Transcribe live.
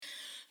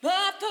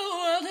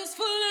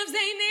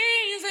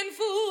and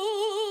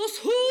fools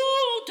who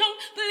don't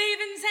believe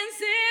in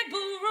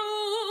sensible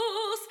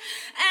rules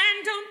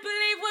and don't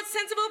believe what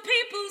sensible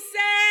people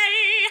say.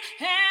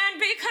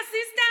 And because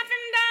these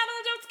daffing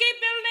dabble don't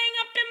keep building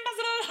up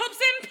impossible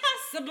hopes,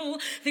 impossible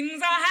things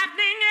are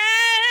happening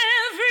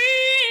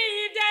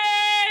every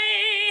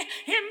day.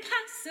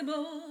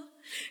 Impossible,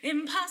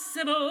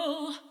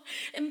 impossible,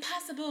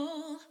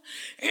 impossible,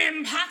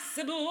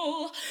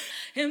 impossible,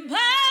 impossible.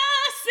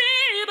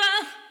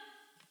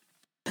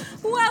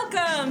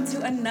 Welcome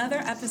to another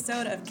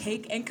episode of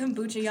Cake and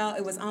Kombucha, y'all.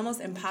 It was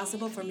almost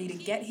impossible for me to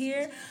get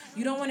here.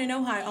 You don't want to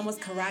know how I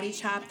almost karate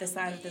chopped the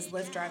side of this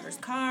Lyft driver's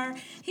car.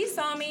 He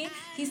saw me.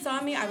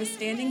 I was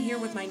standing here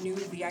with my new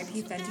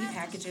VIP Fenty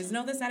packages.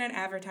 No, that's not an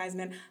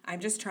advertisement.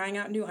 I'm just trying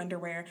out new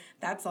underwear.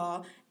 That's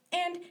all.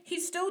 And he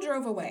still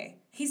drove away.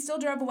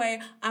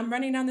 I'm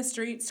running down the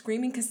street,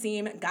 screaming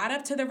Kasim, got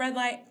up to the red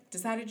light,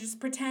 decided to just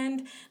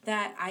pretend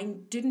that I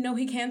didn't know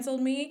he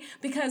canceled me,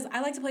 because I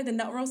like to play the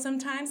nut roll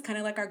sometimes, kind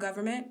of like our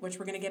government, which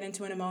we're going to get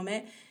into in a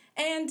moment,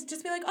 and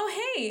just be like,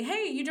 oh,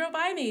 hey, you drove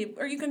by me.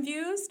 Are you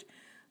confused?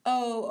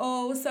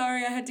 Oh,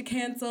 sorry, I had to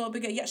cancel.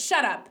 Because, yeah,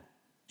 shut up.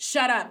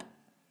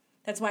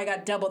 That's why I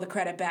got double the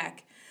credit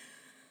back.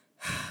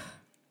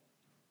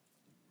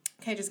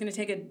 Okay, just going to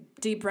take a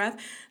deep breath.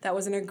 That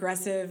was an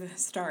aggressive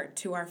start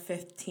to our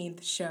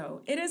 15th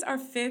show. It is our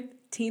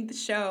 15th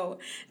show.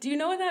 Do you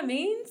know what that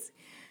means?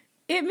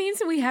 It means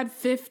that we had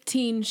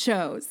 15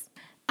 shows.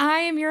 I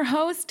am your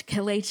host,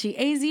 Kelechi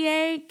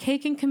Azie.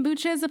 Cake and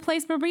Kombucha is a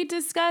place where we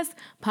discuss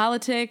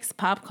politics,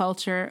 pop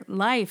culture,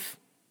 life.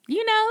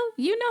 You know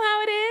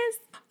how it is.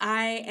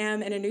 I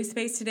am in a new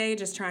space today,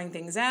 just trying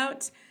things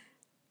out.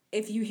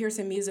 If you hear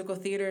some musical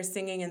theater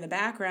singing in the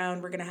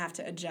background, we're going to have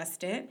to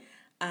adjust it.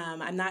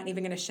 I'm not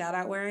even going to shout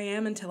out where I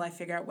am until I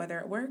figure out whether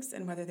it works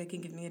and whether they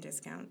can give me a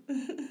discount.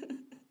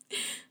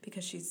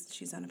 Because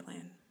she's on a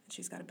plan.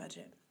 She's got a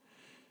budget.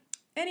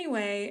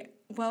 Anyway,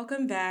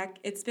 welcome back.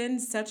 It's been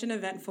such an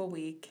eventful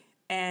week,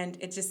 and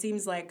it just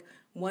seems like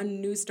one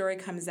news story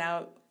comes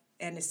out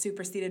and is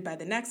superseded by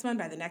the next one,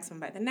 by the next one,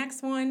 by the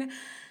next one.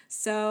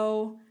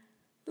 So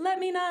let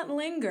me not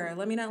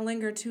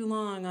linger too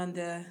long on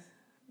the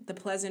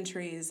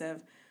pleasantries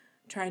of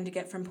trying to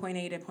get from point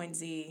A to point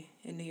Z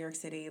in New York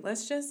City.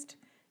 Let's just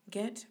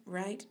get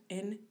right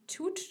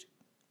into it.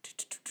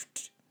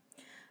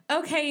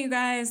 Okay, you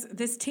guys,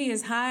 this tea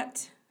is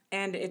hot,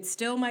 and it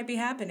still might be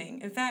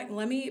happening. In fact,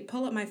 let me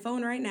pull up my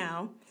phone right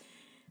now.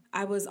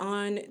 I was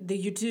on the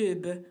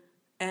YouTube,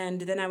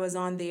 and then I was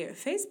on the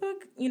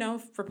Facebook,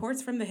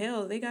 reports from the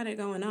Hill. They got it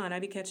going on.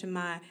 I'd be catching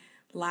my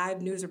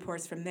live news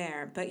reports from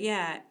there. But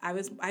yeah,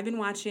 I've been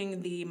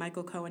watching the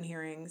Michael Cohen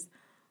hearings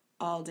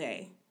all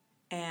day,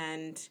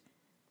 and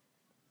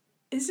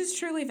this is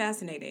truly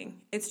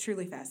fascinating. It's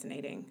truly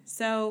fascinating.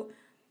 So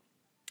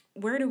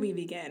where do we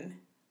begin?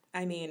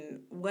 I mean,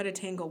 what a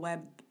tangle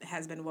web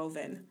has been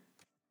woven.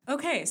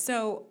 Okay,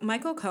 so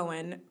Michael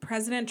Cohen,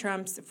 President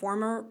Trump's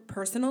former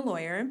personal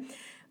lawyer,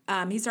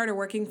 he started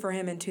working for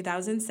him in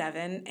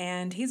 2007,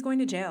 and he's going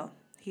to jail.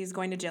 He's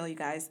going to jail, you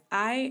guys.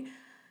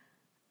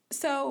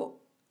 So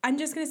I'm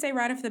just going to say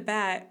right off the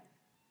bat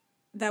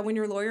that when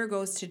your lawyer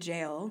goes to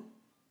jail,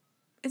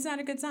 it's not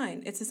a good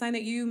sign. It's a sign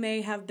that you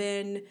may have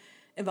been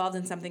involved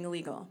in something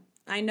illegal.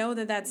 I know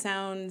that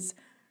sounds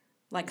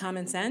like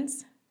common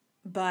sense,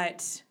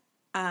 but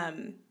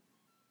I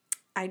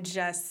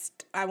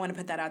want to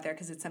put that out there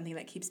because it's something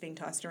that keeps being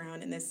tossed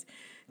around in this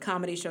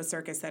comedy show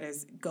circus that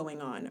is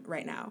going on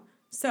right now.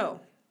 So,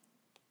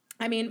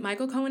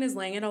 Michael Cohen is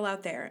laying it all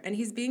out there, and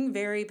he's being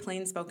very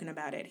plain spoken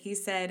about it. He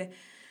said,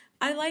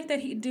 I like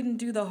that he didn't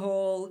do the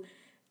whole,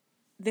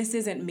 this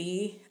isn't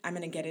me, I'm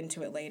going to get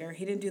into it later.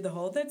 He didn't do the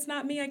whole, that's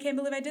not me, I can't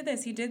believe I did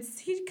this. He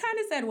kind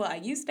of said, well, I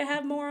used to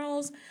have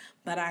morals,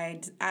 but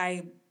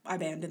I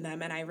abandoned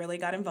them, and I really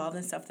got involved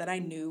in stuff that I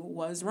knew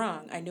was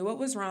wrong. I knew it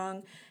was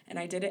wrong, and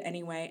I did it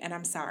anyway, and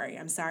I'm sorry.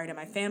 I'm sorry to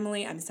my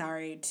family. I'm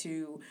sorry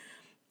to,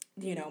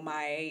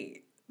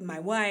 my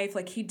wife.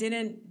 Like, he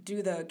didn't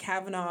do the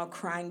Kavanaugh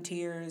crying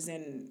tears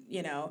and,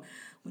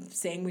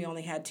 saying we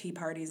only had tea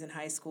parties in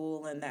high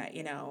school and that,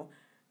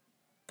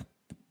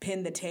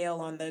 pin the tail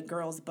on the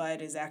girl's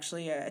butt is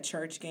actually a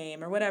church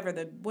game or whatever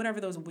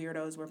those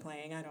weirdos were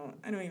playing. I don't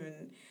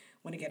even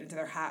want to get into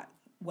their hot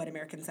Wet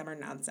American Summer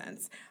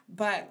nonsense.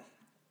 But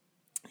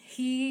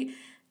he's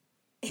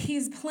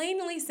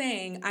plainly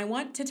saying, I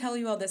want to tell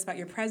you all this about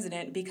your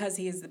president because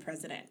he is the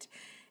president.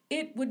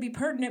 It would be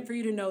pertinent for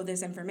you to know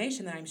this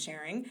information that I'm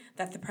sharing,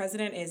 that the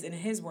president is, in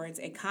his words,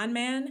 a con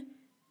man,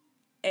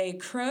 a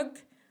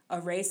crook,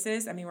 a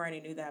racist. We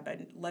already knew that, but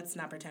let's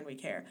not pretend we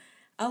care.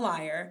 A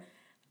liar.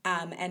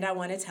 And I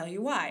want to tell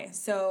you why.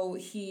 So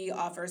he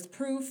offers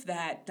proof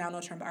that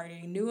Donald Trump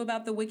already knew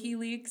about the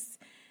WikiLeaks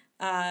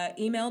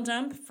email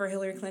dump for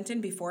Hillary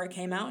Clinton before it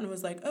came out and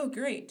was like, oh,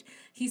 great.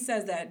 He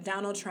says that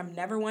Donald Trump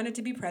never wanted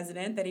to be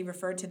president, that he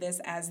referred to this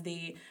as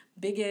the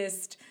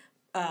biggest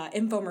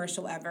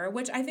infomercial ever,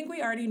 which I think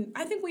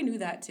we knew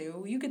that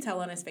too. You could tell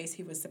on his face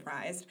he was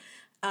surprised.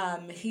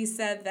 He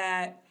said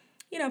that,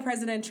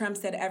 President Trump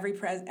said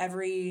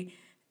every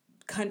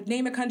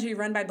name a country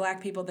run by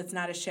black people that's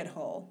not a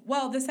shithole.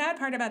 Well, the sad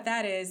part about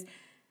that is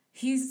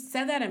he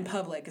said that in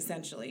public,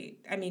 essentially.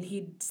 I mean,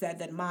 he said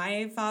that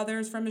my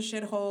father's from a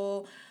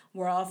shithole.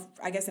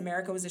 I guess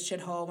America was a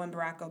shithole when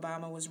Barack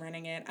Obama was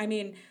running it. I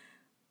mean,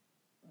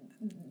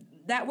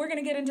 that we're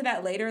going to get into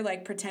that later,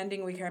 like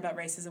pretending we care about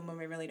racism when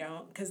we really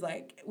don't. Because,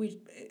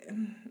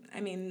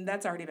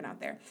 that's already been out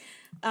there.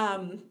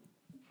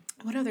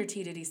 What other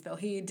tea did he spill?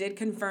 He did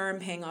confirm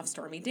paying off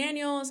Stormy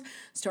Daniels.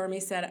 Stormy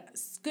said,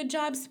 "Good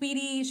job,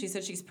 sweetie." She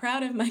said she's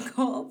proud of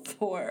Michael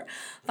for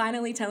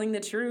finally telling the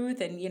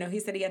truth. And, he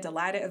said he had to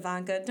lie to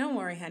Ivanka. Don't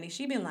worry, honey.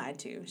 She been lied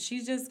to.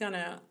 She's just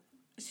gonna...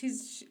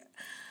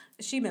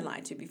 She been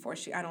lied to before.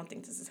 I don't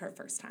think this is her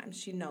first time.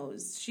 She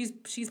knows.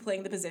 She's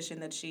playing the position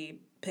that she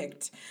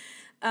picked.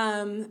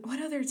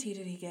 What other tea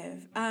did he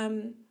give?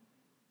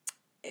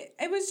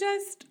 It was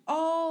just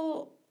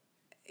all...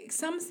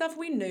 Some stuff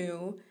we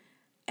knew...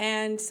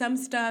 And some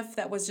stuff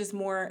that was just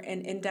more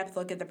an in-depth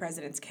look at the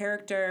president's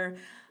character.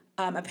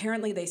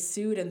 Apparently, they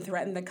sued and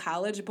threatened the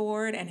College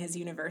Board and his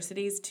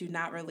universities to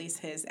not release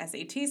his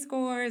SAT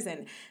scores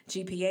and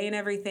GPA and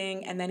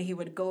everything. And then he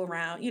would go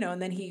around,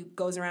 and then he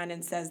goes around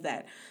and says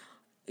that,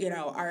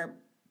 our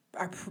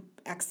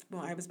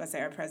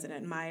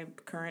president, my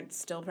current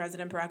still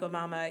president, Barack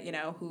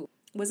Obama, who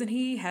wasn't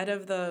he head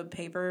of the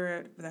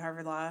paper, the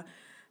Harvard Law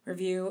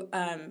Review,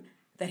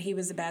 that he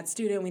was a bad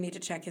student. We need to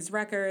check his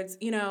records,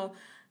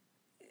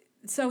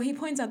 So he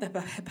points out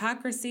the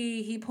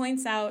hypocrisy. He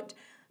points out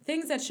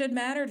things that should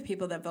matter to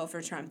people that vote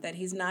for Trump, that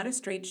he's not a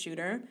straight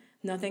shooter.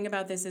 Nothing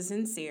about this is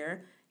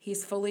sincere.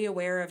 He's fully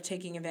aware of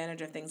taking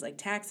advantage of things like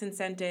tax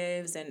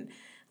incentives and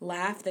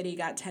laughed that he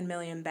got $10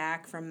 million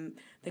back from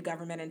the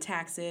government in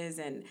taxes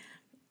and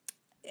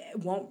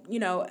won't,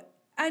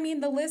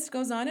 the list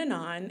goes on and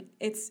on.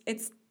 It's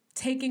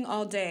taking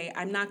all day.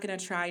 I'm not going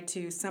to try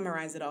to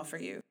summarize it all for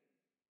you.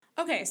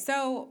 Okay,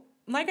 so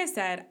like I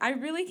said, I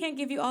really can't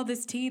give you all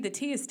this tea. The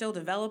tea is still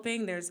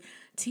developing. There's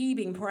tea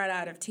being poured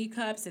out of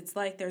teacups. It's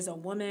like there's a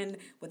woman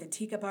with a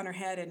teacup on her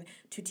head and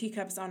 2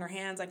 teacups on her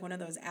hands, like one of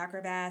those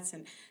acrobats,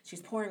 and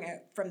she's pouring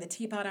it from the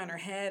teapot on her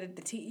head.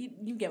 The tea,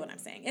 you get what I'm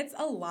saying. It's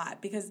a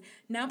lot because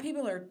now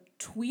people are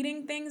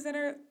tweeting things that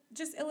are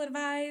just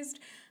ill-advised.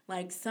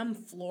 Like some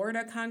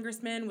Florida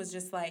congressman was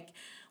just like,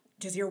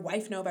 does your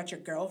wife know about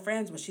your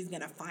girlfriends? Well, she's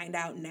going to find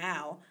out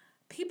now.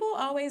 People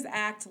always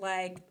act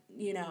like,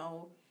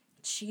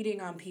 cheating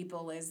on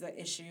people is the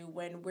issue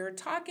when we're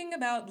talking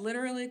about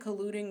literally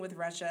colluding with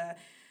Russia.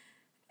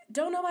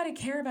 Don't nobody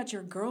care about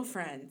your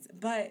girlfriends,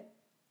 but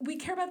we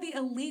care about the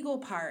illegal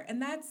part.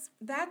 And that's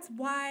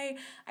why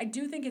I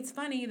do think it's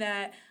funny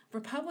that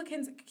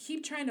Republicans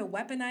keep trying to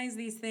weaponize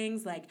these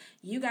things like,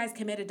 you guys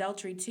commit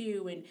adultery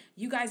too, and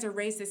you guys are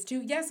racist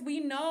too. Yes, we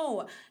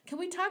know. Can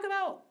we talk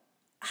about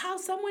how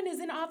someone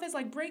is in office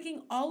like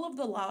breaking all of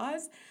the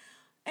laws?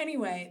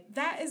 Anyway,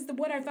 that is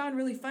what I found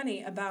really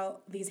funny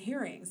about these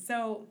hearings.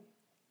 So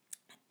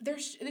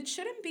it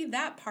shouldn't be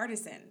that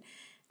partisan.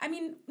 I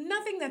mean,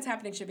 nothing that's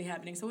happening should be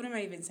happening. So what am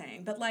I even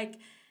saying? But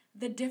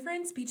the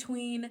difference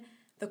between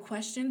the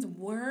questions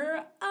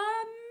were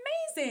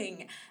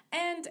amazing.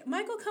 And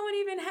Michael Cohen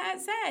even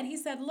he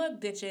said,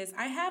 look, bitches,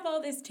 I have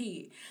all this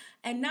tea.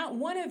 And not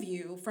one of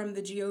you from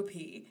the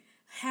GOP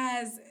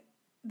has,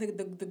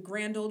 the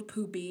grand old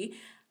poopy,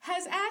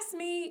 has asked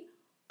me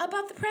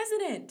about the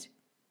president.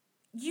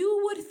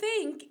 You would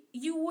think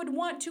you would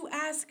want to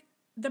ask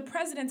the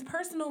president's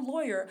personal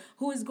lawyer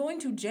who is going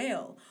to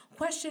jail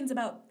questions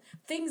about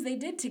things they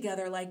did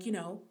together, like,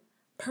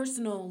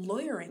 personal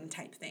lawyering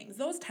type things,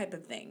 those type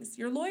of things.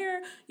 Your lawyer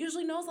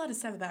usually knows a lot of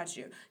stuff about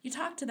you. You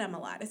talk to them a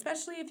lot,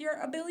 especially if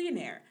you're a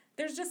billionaire.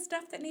 There's just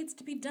stuff that needs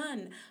to be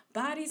done.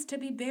 Bodies to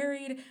be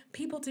buried,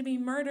 people to be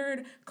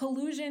murdered,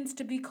 collusions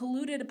to be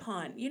colluded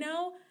upon.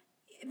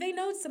 They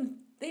know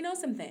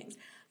some things.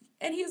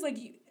 And he was like,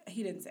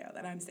 he didn't say all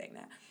that, I'm saying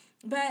that.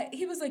 But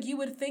he was like, you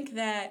would think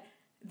that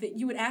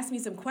you would ask me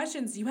some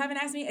questions. You haven't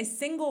asked me a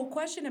single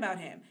question about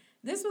him.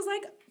 This was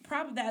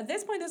at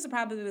this point, this was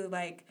probably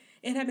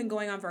it had been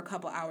going on for a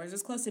couple hours. It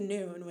was close to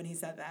noon when he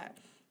said that.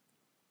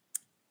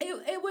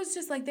 It was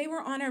just like they were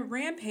on a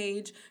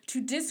rampage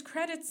to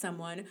discredit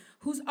someone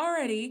who's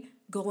already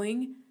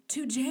going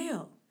to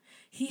jail.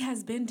 He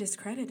has been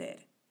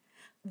discredited.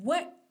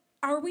 What,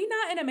 are we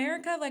not in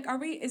America?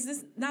 Is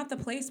this not the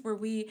place where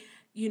we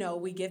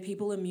give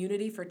people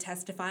immunity for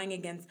testifying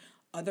against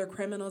other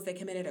criminals they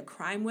committed a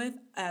crime with?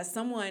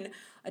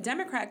 A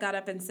Democrat got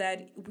up and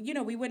said,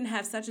 we wouldn't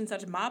have such and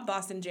such mob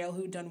boss in jail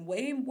who'd done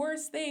way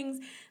worse things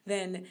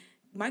than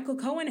Michael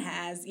Cohen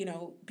has.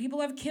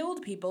 People have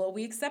killed people.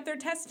 We accept their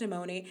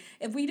testimony.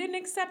 If we didn't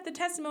accept the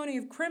testimony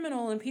of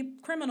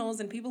criminals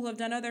and people who have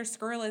done other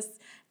scurrilous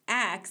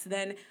acts,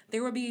 then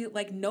there would be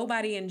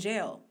nobody in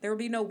jail. There would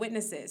be no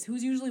witnesses.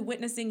 Who's usually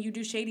witnessing you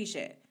do shady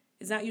shit?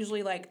 It's not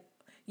usually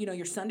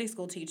your Sunday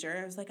school teacher.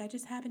 I was like, I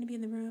just happened to be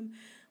in the room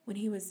when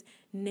he was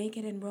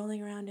naked and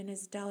rolling around in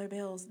his dollar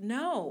bills.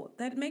 No,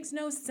 that makes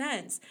no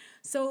sense.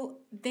 So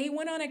they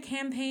went on a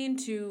campaign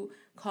to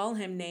call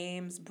him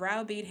names,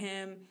 browbeat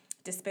him,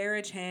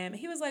 disparage him.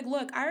 He was like,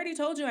 look, I already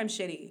told you I'm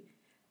shitty.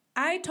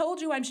 I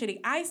told you I'm shitty.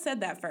 I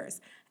said that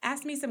first.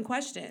 Ask me some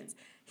questions.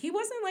 He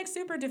wasn't like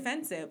super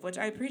defensive, which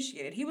I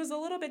appreciated. He was a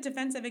little bit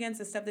defensive against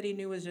the stuff that he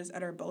knew was just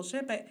utter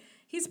bullshit, but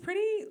he's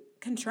pretty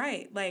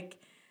contrite. Like,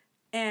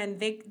 and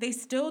they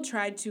still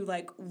tried to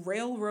like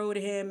railroad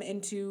him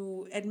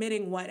into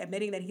admitting what?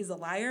 Admitting that he's a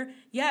liar?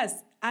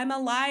 Yes, I'm a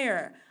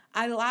liar.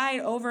 I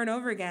lied over and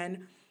over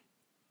again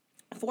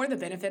for the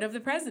benefit of the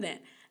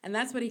president. And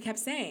that's what he kept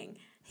saying.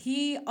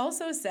 He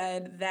also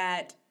said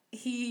that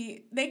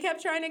they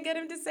kept trying to get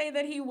him to say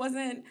that he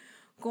wasn't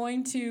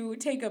going to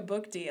take a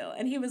book deal.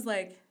 And he was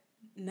like,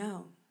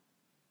 no,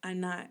 I'm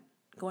not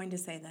going to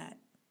say that.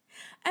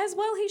 As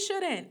well, he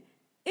shouldn't.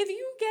 If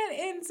you get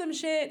in some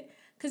shit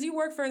because you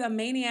work for the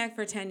maniac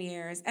for 10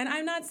 years, and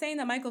I'm not saying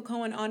that Michael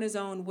Cohen on his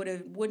own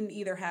wouldn't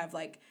either have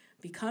like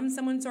become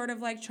someone sort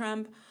of like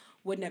Trump,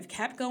 wouldn't have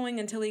kept going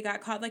until he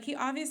got caught. Like he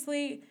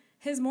obviously,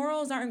 his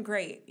morals aren't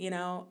great. You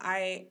know,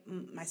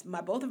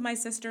 both of my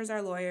sisters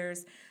are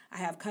lawyers. I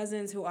have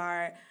cousins who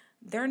are.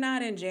 They're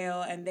not in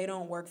jail and they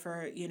don't work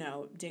for, you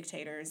know,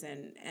 dictators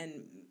and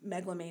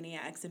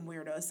megalomaniacs and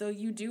weirdos. So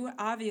you do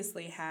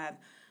obviously have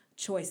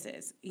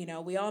choices. You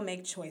know, we all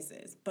make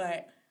choices.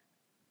 But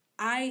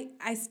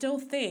I still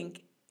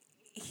think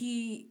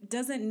he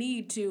doesn't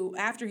need to,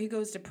 after he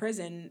goes to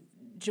prison,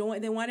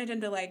 they wanted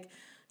him to like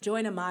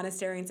join a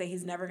monastery and say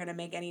he's never going to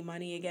make any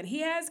money again.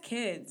 He has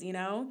kids, you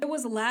know? It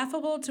was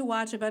laughable to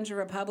watch a bunch of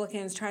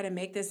Republicans try to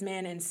make this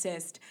man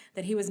insist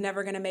that he was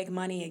never going to make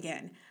money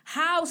again.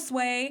 How,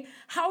 Sway?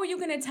 How are you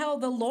going to tell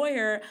the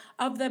lawyer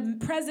of the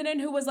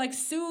president who was like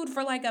sued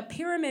for like a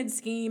pyramid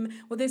scheme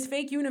with his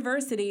fake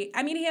university?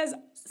 I mean, he has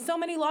so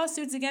many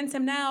lawsuits against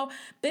him now.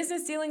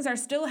 Business dealings are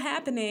still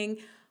happening.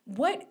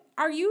 What?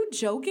 Are you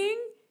joking?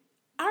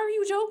 Are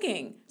you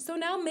joking? So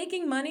now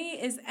making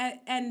money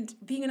and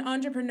being an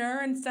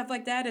entrepreneur and stuff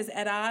like that is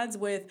at odds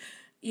with,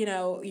 you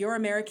know, your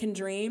American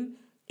dream.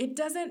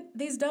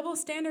 These double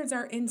standards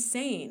are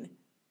insane.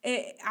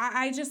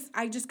 I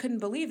just couldn't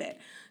believe it.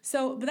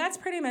 So, but that's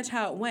pretty much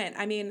how it went.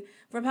 I mean,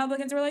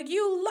 Republicans were like,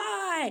 you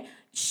lie,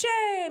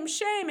 shame,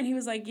 shame. And he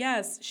was like,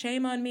 yes,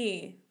 shame on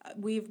me.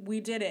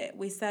 We did it.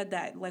 We said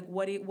that. Like,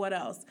 what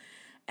else?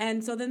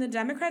 And so then the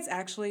Democrats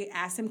actually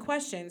asked him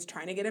questions,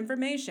 trying to get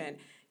information.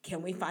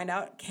 Can we find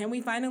out? Can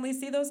we finally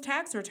see those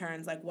tax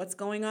returns? Like, what's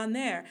going on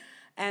there?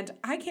 And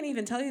I can't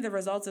even tell you the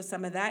results of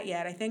some of that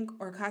yet. I think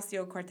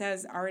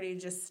Ocasio-Cortez already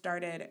just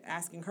started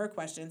asking her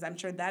questions. I'm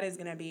sure that is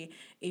going to be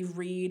a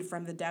read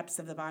from the depths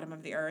of the bottom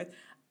of the earth.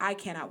 I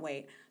cannot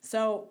wait.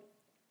 So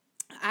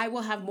I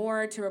will have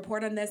more to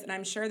report on this, and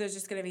I'm sure there's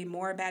just going to be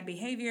more bad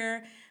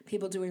behavior,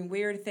 people doing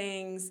weird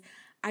things.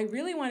 I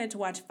really wanted to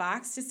watch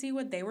Fox to see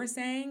what they were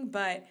saying,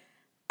 but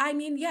I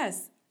mean,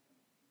 yes,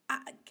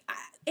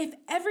 if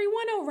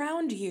everyone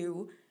around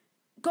you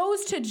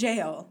goes to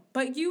jail,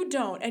 but you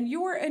don't, and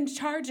you're in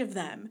charge of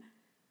them,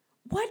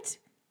 what?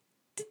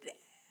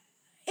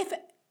 Can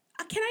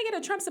I get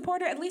a Trump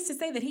supporter at least to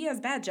say that he has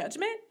bad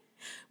judgment?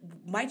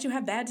 Might you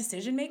have bad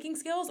decision-making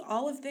skills?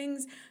 All of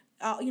things,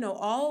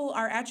 all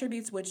are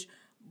attributes which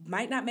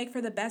might not make for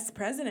the best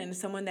president,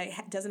 someone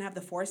that doesn't have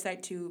the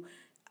foresight to,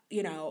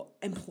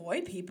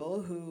 employ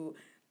people who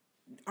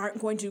aren't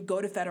going to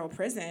go to federal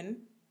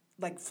prison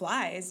like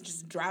flies,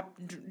 just drop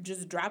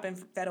in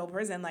federal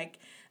prison. Like,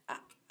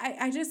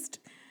 I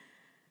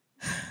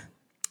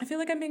feel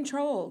like I'm being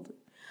trolled.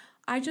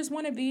 I just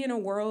want to be in I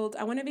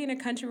want to be in a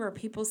country where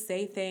people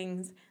say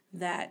things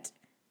that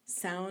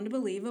sound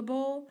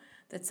believable,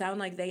 that sound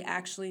like they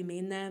actually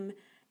mean them,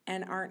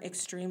 and aren't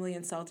extremely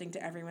insulting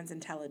to everyone's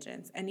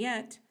intelligence. And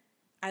yet,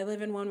 I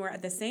live in one where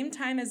at the same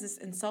time as this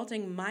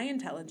insulting my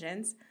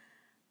intelligence,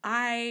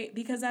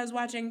 because I was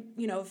watching,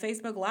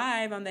 Facebook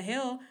Live on the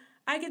Hill,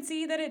 I could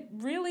see that it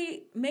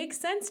really makes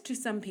sense to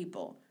some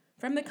people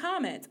from the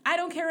comments. I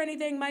don't care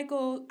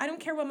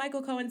what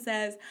Michael Cohen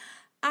says.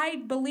 I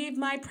believe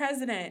my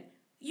president.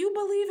 You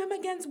believe him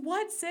against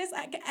what, sis?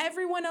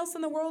 Everyone else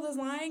in the world is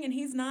lying and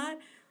he's not.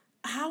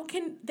 How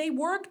can they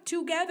work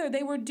together?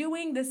 They were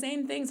doing the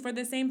same things for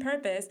the same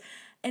purpose.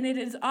 And it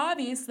is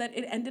obvious that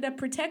it ended up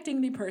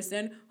protecting the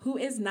person who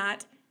is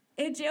not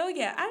in jail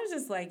yet. I was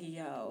just like,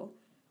 yo,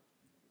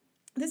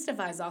 this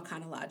defies all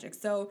kind of logic.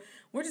 So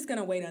we're just going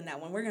to wait on that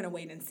one. We're going to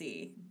wait and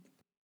see.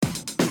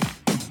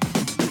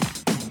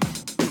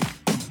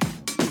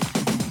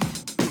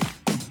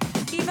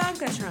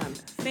 Ivanka Trump,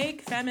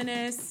 fake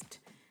feminist,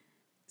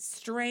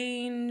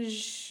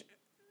 strange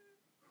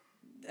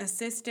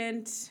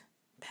assistant,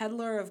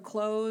 peddler of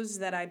clothes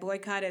that I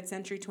boycott at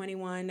Century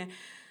 21,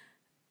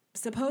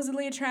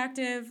 supposedly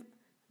attractive,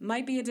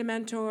 might be a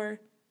dementor.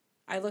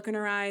 I look in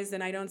her eyes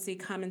and I don't see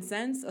common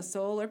sense, a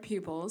soul, or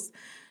pupils.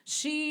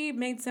 She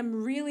made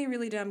some really,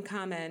 really dumb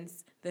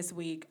comments this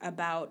week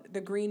about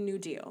the Green New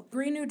Deal.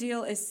 Green New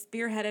Deal is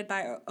spearheaded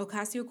by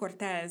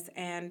Ocasio-Cortez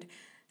and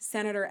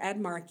Senator Ed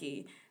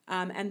Markey.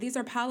 And these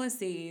are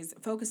policies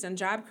focused on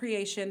job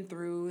creation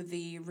through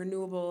the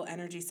renewable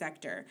energy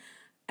sector.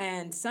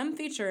 And some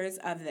features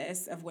of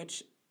this, of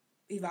which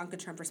Ivanka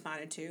Trump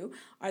responded to,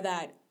 are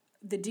that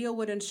the deal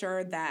would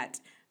ensure that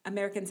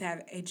Americans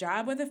have a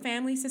job with a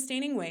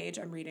family-sustaining wage,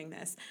 I'm reading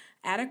this,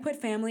 adequate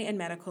family and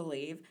medical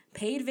leave,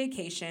 paid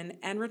vacation,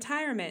 and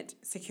retirement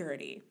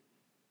security.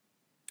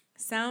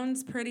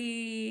 Sounds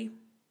pretty,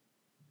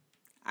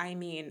 I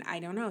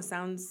don't know,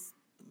 sounds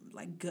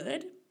like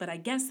good, but I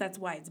guess that's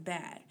why it's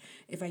bad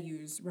if I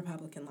use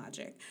Republican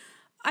logic.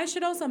 I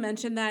should also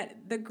mention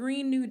that the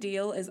Green New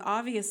Deal is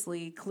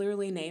obviously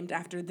clearly named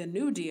after the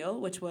New Deal,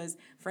 which was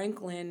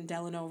Franklin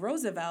Delano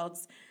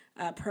Roosevelt's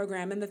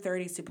program in the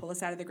 30s to pull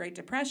us out of the Great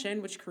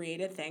Depression, which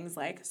created things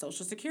like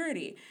Social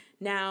Security.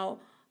 Now,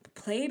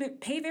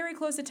 pay very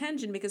close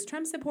attention because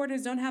Trump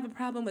supporters don't have a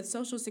problem with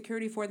Social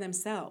Security for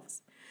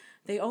themselves.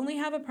 They only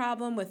have a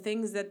problem with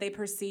things that they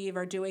perceive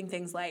are doing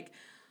things like,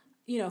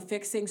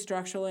 fixing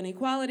structural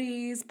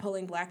inequalities,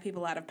 pulling Black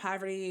people out of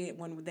poverty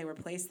when they were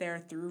placed there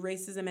through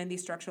racism and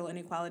these structural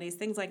inequalities,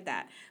 things like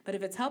that. But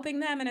if it's helping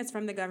them and it's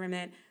from the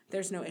government,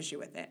 there's no issue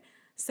with it.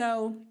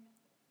 So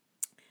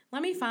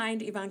let me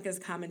find Ivanka's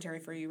commentary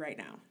for you right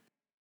now.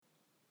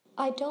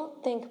 I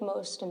don't think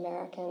most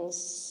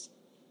Americans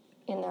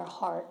in their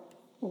heart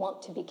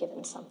want to be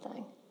given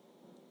something.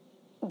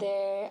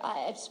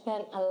 I've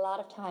spent a lot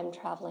of time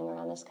traveling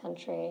around this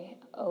country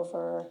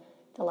over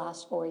the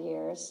last 4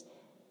 years.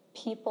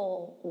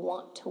 People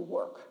want to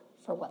work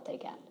for what they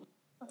get.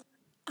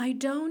 I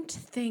don't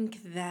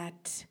think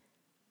that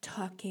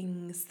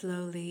talking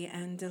slowly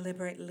and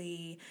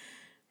deliberately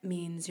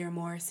means you're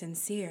more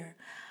sincere.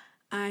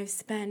 I've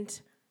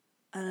spent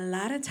a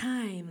lot of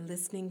time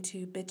listening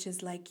to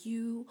bitches like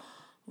you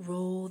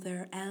roll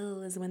their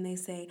L's when they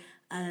say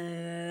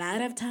a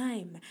lot of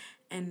time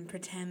and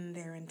pretend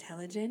they're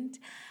intelligent.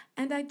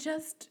 And I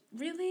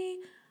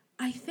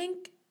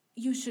think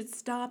you should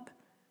stop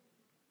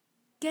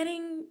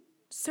getting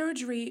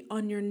surgery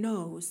on your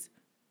nose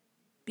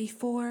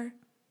before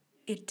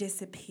it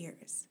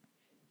disappears.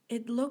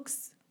 It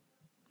looks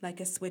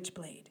like a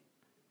switchblade.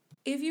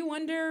 If you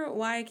wonder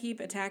why I keep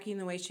attacking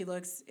the way she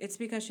looks, it's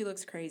because she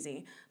looks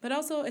crazy. But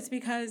also it's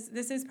because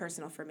this is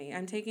personal for me.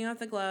 I'm taking off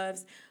the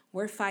gloves.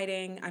 We're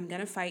fighting. I'm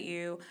going to fight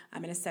you.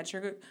 I'm going to set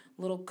your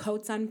little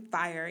coats on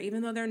fire,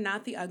 even though they're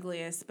not the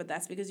ugliest, but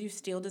that's because you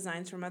steal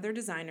designs from other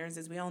designers,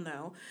 as we all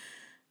know.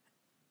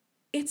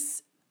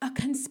 It's a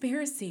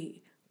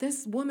conspiracy.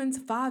 This woman's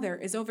father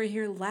is over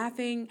here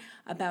laughing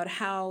about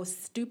how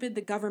stupid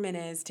the government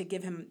is to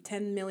give him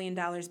 $10 million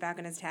back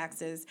on his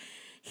taxes.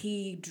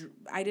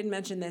 I didn't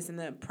mention this in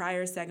the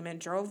prior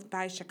segment, drove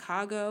by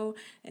Chicago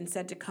and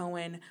said to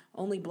Cohen,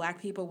 only Black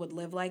people would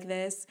live like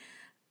this.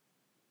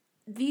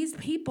 These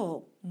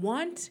people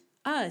want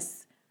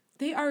us.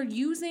 They are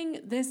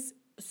using this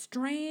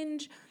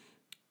strange,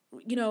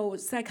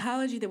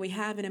 psychology that we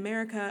have in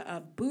America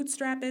of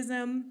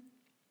bootstrapism,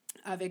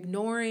 of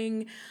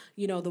ignoring,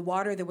 the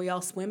water that we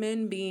all swim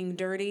in being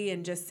dirty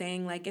and just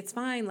saying like, it's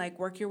fine, like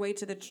work your way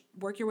to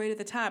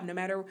the top. No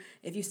matter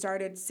if you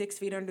started 6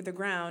 feet under the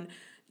ground,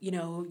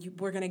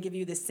 we're going to give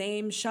you the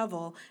same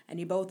shovel and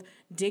you both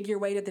dig your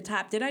way to the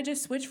top. Did I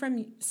just switch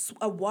from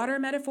a water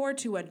metaphor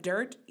to a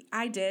dirt?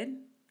 I did.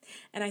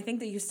 And I think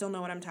that you still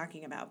know what I'm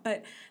talking about.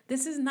 But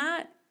this is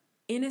not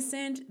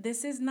innocent.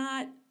 This is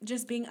not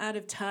just being out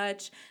of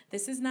touch.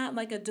 This is not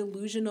like a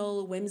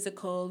delusional,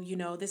 whimsical,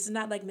 this is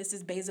not like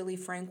Mrs. Basiley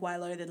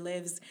Frankweiler that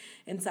lives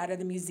inside of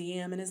the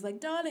museum and is like,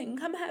 darling,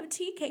 come have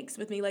tea cakes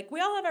with me. Like, we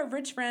all have our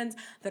rich friends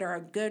that are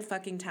a good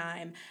fucking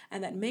time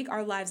and that make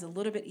our lives a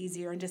little bit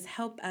easier and just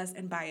help us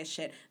and buy us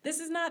shit. This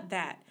is not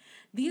that.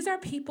 These are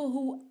people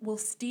who will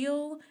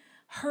steal,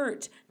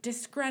 hurt,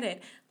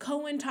 discredit.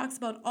 Cohen talks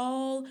about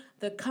all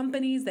the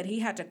companies that he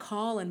had to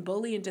call and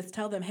bully and just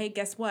tell them, hey,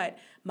 guess what?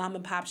 Mom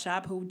and pop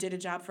shop who did a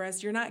job for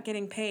us, you're not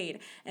getting paid.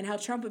 And how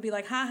Trump would be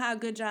like, ha,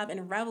 good job,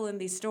 and revel in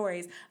these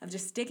stories of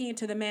just sticking it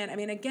to the man. I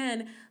mean,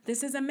 again,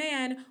 this is a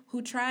man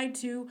who tried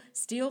to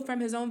steal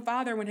from his own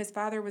father when his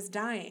father was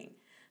dying.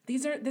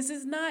 This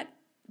is not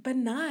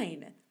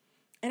benign.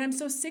 And I'm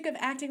so sick of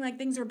acting like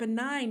things are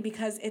benign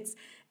because it's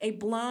a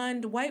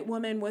blonde white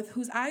woman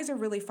whose eyes are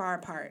really far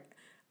apart.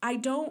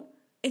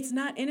 It's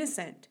not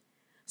innocent.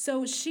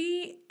 So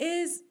she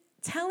is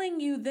telling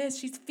you this,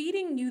 she's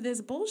feeding you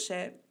this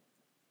bullshit.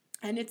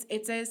 And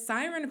it's a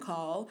siren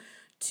call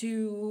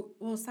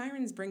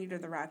sirens bring you to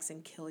the rocks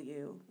and kill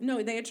you.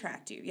 No, they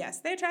attract you. Yes,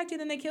 they attract you,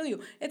 then they kill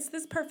you. It's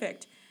this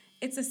perfect.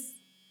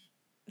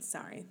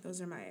 Sorry,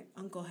 those are my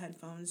uncle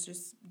headphones,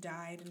 just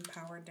died and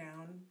powered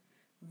down.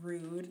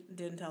 Rude,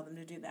 didn't tell them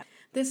to do that.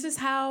 This is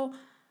how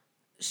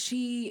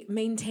she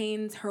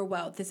maintains her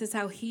wealth. This is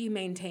how he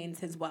maintains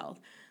his wealth.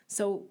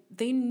 So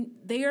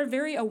they are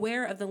very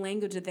aware of the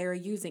language that they are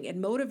using. It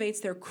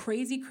motivates their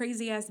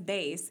crazy ass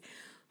base,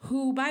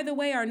 who, by the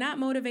way, are not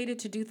motivated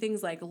to do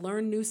things like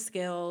learn new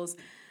skills,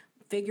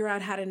 figure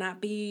out how to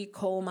not be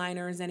coal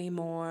miners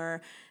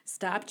anymore,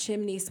 stop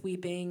chimney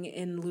sweeping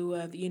in lieu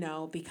of,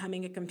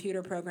 becoming a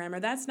computer programmer.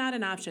 That's not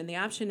an option. The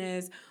option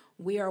is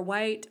We are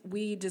white.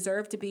 We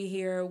deserve to be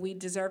here. We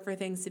deserve for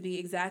things to be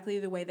exactly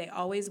the way they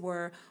always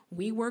were.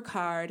 We work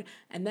hard.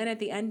 And then at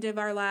the end of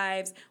our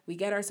lives, we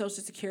get our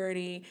Social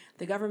Security.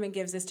 The government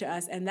gives this to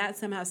us. And that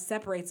somehow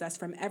separates us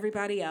from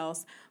everybody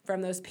else,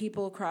 from those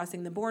people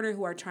crossing the border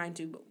who are trying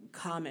to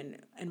come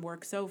and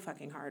work so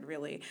fucking hard,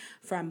 really,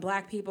 from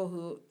Black people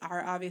who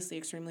are obviously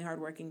extremely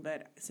hardworking,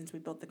 but since we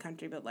built the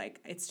country, but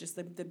like, it's just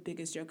the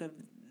biggest joke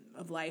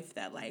of life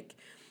that, like,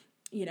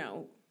 you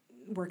know,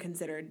 we're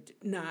considered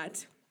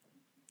not.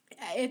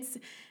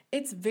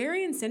 It's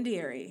very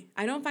incendiary.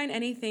 I don't find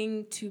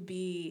anything to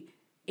be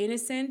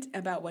innocent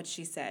about what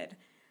she said.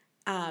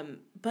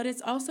 But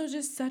it's also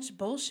just such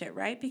bullshit,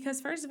 right? Because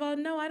first of all,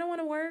 no, I don't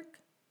want to work.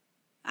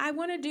 I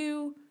want to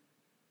do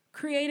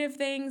creative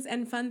things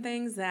and fun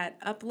things that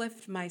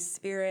uplift my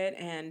spirit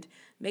and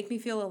make me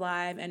feel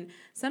alive. And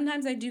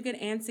sometimes I do get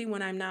antsy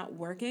when I'm not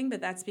working, but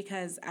that's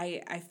because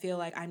I feel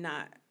like I'm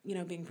not,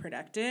 being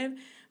productive.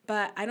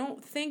 But I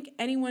don't think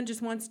anyone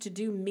just wants to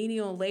do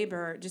menial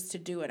labor just to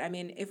do it. I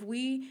mean, if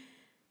we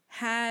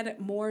had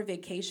more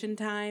vacation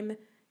time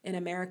in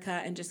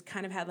America and just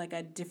kind of had like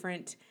a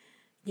different,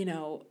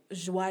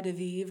 joie de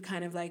vivre,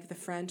 kind of like the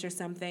French or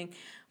something,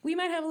 we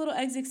might have a little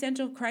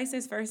existential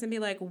crisis first and be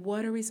like,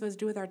 what are we supposed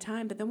to do with our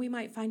time? But then we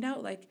might find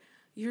out, like,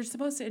 you're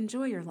supposed to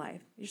enjoy your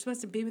life. You're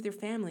supposed to be with your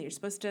family. You're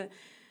supposed to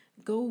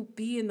go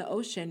be in the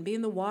ocean, be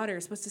in the water.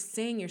 You're supposed to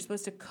sing. You're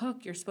supposed to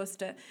cook. You're supposed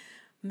to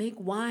make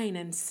wine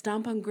and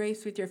stomp on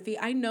grapes with your feet.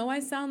 I know I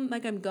sound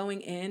like I'm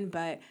going in,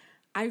 but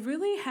I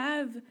really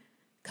have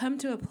come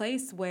to a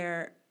place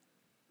where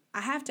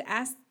I have to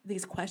ask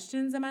these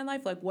questions in my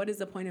life, like, what is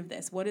the point of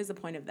this? What is the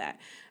point of that?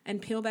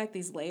 And peel back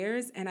these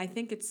layers. And I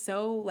think it's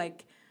so,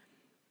 like,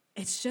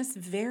 it's just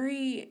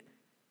very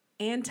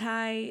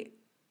I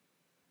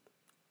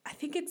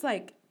think it's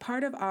like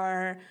part of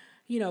our,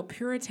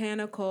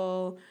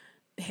 puritanical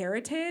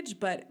heritage,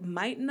 but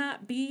might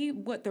not be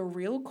what the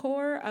real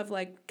core of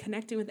like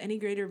connecting with any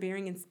greater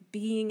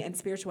being and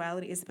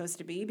spirituality is supposed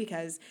to be.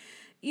 Because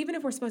even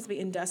if we're supposed to be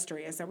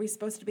industrious, are we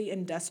supposed to be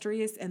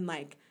industrious and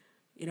like,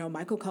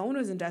 Michael Cohen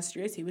was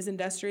industrious. He was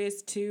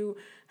industrious to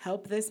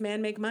help this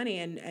man make money.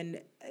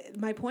 And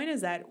my point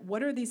is that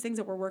what are these things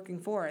that we're working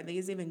for? Are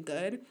these even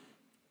good?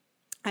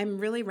 I'm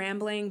really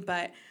rambling,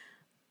 but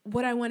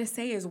what I want to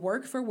say is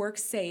work for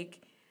work's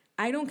sake.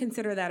 I don't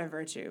consider that a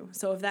virtue.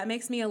 So if that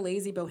makes me a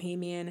lazy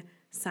bohemian,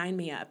 sign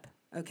me up,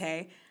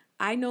 okay?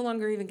 I no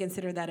longer even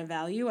consider that a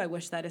value. I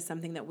wish that is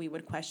something that we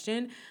would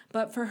question.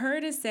 But for her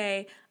to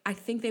say, I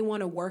think they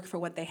want to work for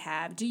what they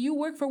have. Do you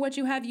work for what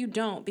you have? You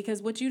don't.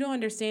 Because what you don't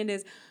understand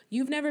is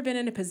you've never been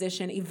in a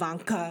position,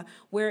 Ivanka,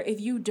 where if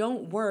you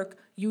don't work,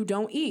 you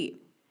don't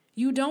eat.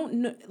 You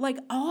don't, like,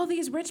 all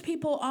these rich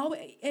people,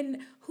 and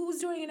who's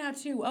doing it now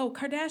too? Oh,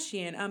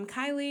 Kardashian,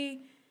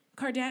 Kylie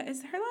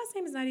Kardashian, her last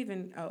name is not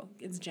even,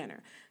 it's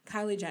Jenner.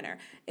 Kylie Jenner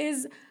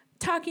is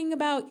talking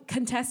about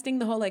contesting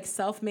the whole like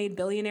self-made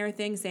billionaire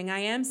thing, saying I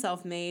am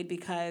self-made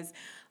because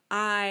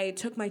I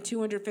took my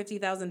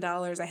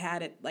 $250,000 I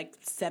had at like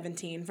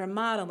 17 from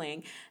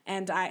modeling.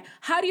 And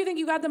how do you think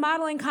you got the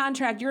modeling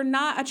contract? You're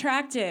not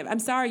attractive. I'm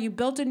sorry, you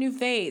built a new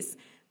face.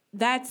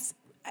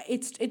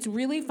 It's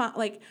really fun.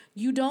 Like,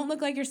 you don't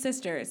look like your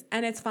sisters,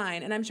 and it's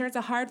fine. And I'm sure it's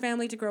a hard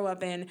family to grow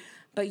up in,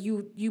 but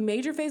you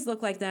made your face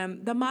look like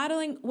them. The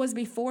modeling was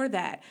before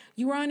that.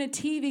 You were on a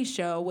TV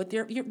show with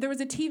there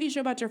was a TV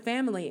show about your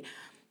family.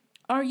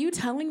 Are you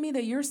telling me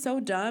that you're so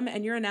dumb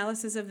and your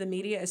analysis of the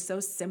media is so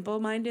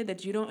simple-minded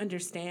that you don't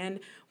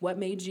understand what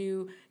made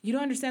you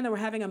don't understand that we're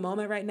having a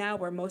moment right now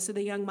where most of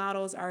the young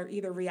models are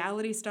either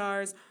reality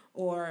stars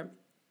or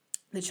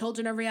the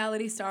children of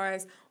reality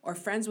stars or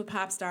friends with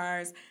pop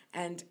stars,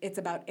 and it's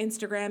about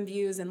Instagram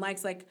views and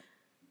likes? Like,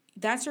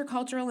 that's your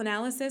cultural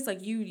analysis?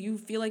 Like, you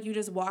feel like you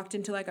just walked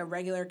into like a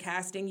regular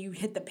casting, you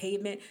hit the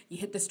pavement, you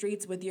hit the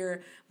streets with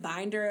your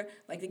binder,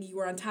 like you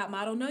were on Top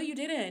Model? No, you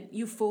didn't,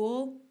 you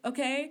fool,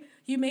 okay?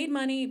 You made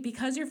money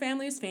because your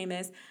family is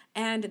famous,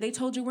 and they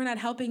told you, we're not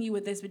helping you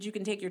with this, but you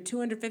can take your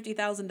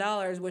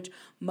 $250,000, which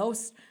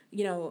most,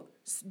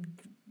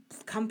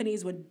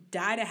 companies would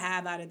die to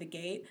have out of the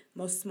gate,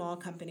 most small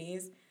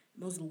companies,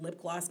 most lip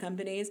gloss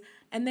companies,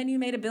 and then you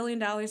made $1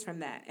 billion from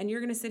that. And you're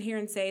going to sit here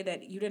and say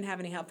that you didn't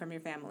have any help from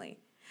your family.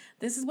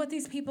 This is what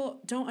these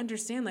people don't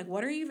understand. Like,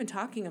 what are you even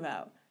talking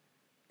about?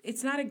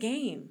 It's not a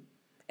game.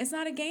 It's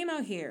not a game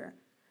out here.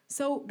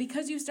 So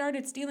because you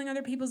started stealing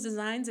other people's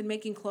designs and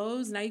making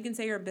clothes, now you can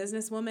say you're a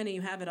businesswoman and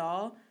you have it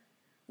all.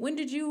 When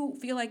did you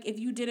feel like if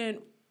you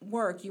didn't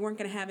work, you weren't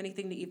going to have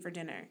anything to eat for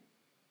dinner?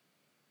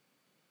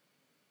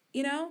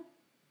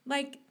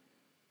 Like,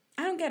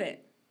 I don't get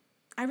it.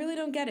 I really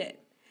don't get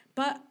it.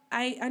 But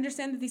I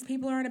understand that these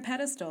people are on a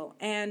pedestal,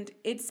 and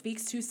it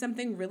speaks to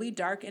something really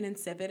dark and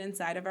insipid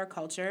inside of our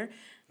culture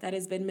that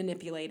has been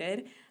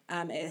manipulated.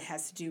 It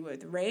has to do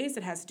with race.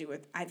 It has to do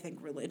with, I think,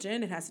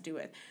 religion. It has to do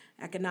with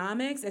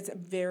economics. It's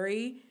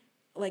very,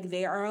 like,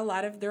 there are a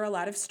lot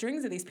of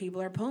strings that these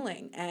people are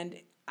pulling,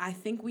 and I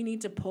think we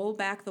need to pull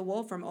back the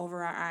wool from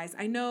over our eyes.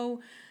 I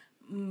know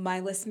my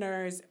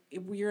listeners,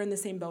 you're in the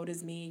same boat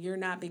as me. You're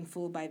not being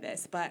fooled by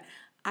this, but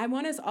I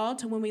want us all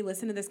to, when we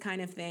listen to this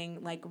kind of thing,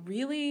 like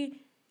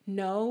really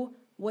know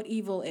what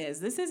evil is.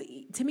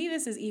 To me,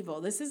 this is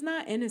evil. This is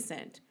not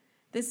innocent.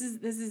 This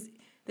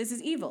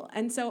is evil.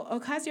 And so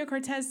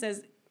Ocasio-Cortez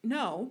says,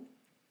 no,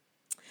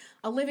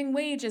 a living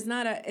wage is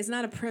not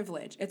a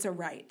privilege. It's a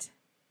right.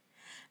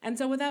 And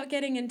so without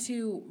getting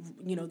into,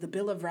 the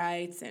Bill of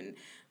Rights and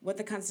what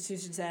the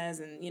Constitution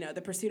says and,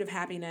 the pursuit of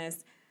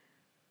happiness,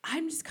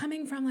 I'm just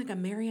coming from like a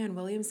Marianne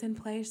Williamson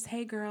place.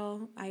 Hey,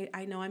 girl,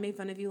 I know I made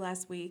fun of you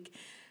last week,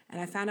 and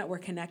I found out we're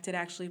connected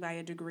actually by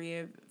a degree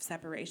of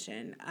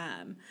separation.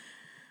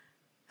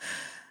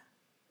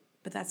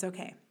 But that's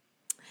okay.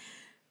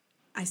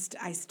 I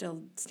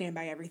still stand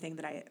by everything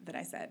that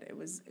I said. It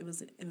was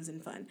in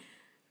fun.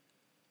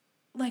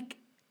 Like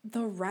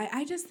the right.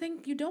 I just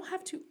think you don't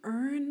have to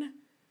earn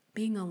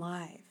being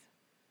alive.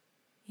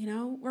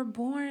 We're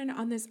born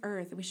on this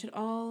earth. We should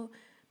all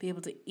be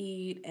able to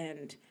eat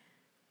and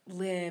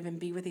live and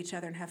be with each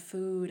other and have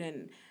food.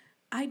 And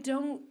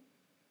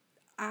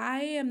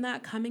I am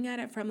not coming at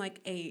it from like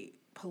a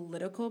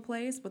political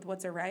place with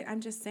what's a right.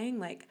 I'm just saying,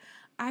 like,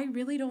 I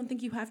really don't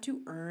think you have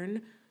to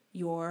earn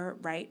your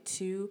right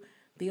to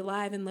be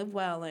alive and live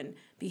well and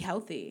be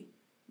healthy.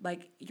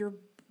 Like,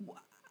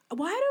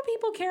 why do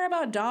people care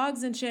about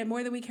dogs and shit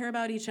more than we care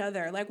about each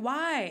other? Like,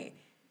 why?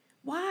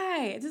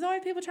 There's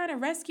always people trying to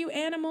rescue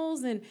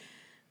animals, and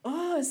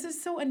this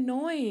is so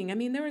annoying. I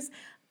mean,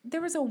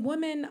 there was a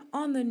woman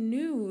on the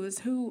news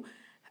who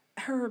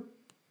I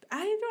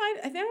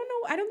don't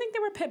know. I don't think they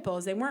were pit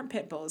bulls. They weren't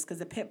pit bulls because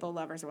the pit bull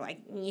lovers were like,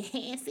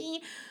 yeah,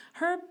 see,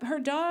 her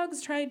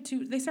dogs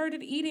they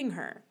started eating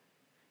her.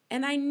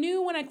 And I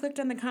knew when I clicked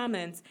on the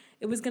comments,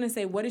 it was going to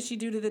say, what does she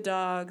do to the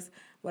dogs?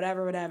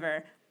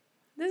 Whatever.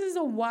 This is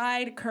a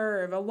wide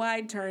curve, a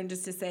wide turn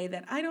just to say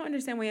that I don't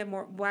understand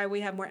why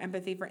we have more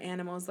empathy for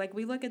animals. Like,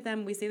 we look at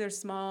them, we see they're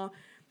small.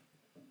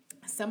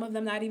 Some of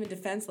them not even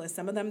defenseless.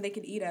 Some of them, they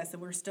could eat us.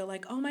 And we're still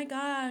like, oh my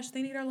gosh,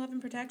 they need our love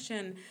and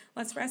protection.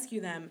 Let's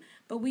rescue them.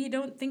 But we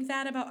don't think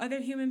that about other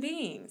human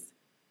beings.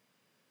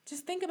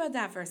 Just think about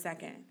that for a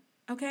second,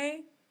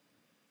 okay?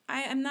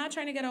 I'm not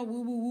trying to get all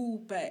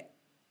woo-woo-woo, but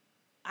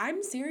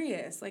I'm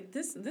serious. Like,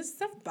 this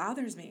stuff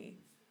bothers me.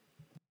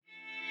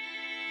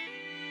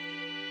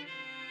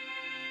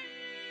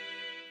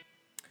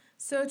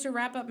 So to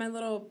wrap up my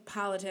little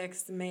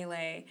politics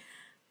melee,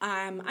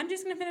 I'm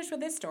just going to finish with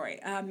this story.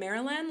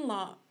 Maryland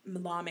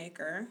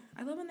lawmaker.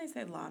 I love when they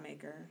say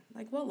lawmaker.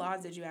 Like, what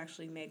laws did you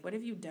actually make? What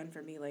have you done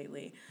for me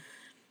lately?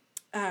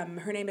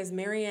 Her name is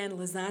Marianne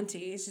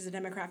Lizanti. She's a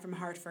Democrat from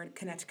Hartford,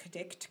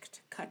 Connecticut.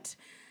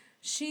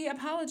 She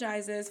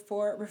apologizes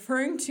for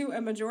referring to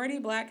a majority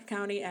black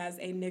county as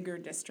a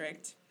nigger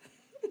district.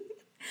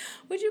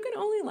 Which you can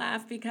only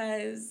laugh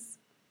because,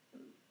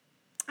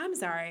 I'm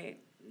sorry,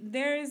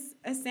 there's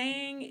a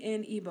saying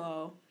in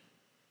Igbo.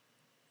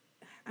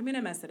 I'm going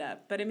to mess it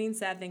up, but it means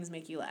sad things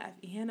make you laugh.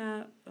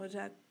 Ihana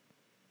Oja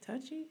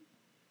Tochi?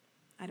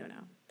 I don't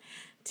know.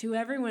 To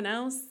everyone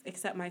else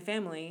except my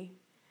family,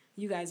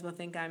 you guys will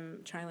think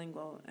I'm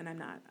trilingual, and I'm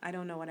not. I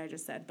don't know what I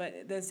just said,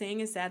 but the saying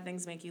is sad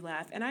things make you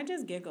laugh, and I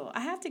just giggle. I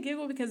have to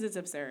giggle because it's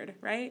absurd,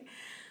 right?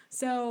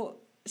 So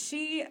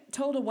she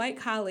told a white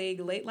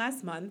colleague late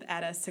last month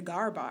at a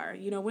cigar bar,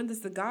 when the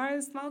cigar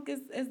smoke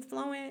is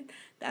flowing,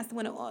 that's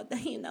when it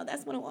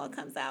all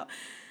comes out.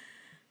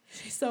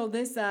 So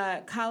this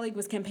colleague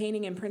was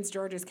campaigning in Prince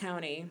George's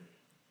County,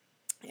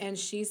 and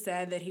she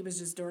said that he was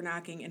just door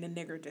knocking in a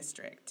nigger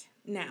district.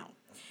 Now,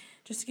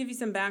 just to give you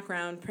some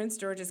background, Prince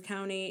George's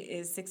County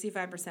is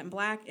 65%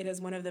 black. It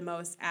is one of the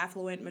most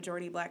affluent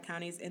majority black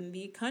counties in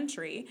the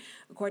country,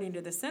 according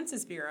to the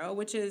Census Bureau,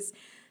 which is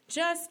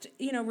just,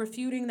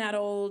 refuting that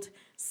old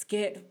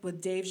skit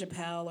with Dave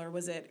Chappelle, or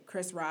was it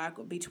Chris Rock,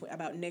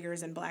 about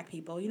niggers and black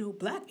people.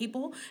 Black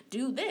people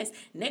do this,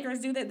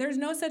 niggers do that. There's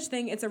no such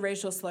thing. It's a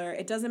racial slur.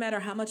 It doesn't matter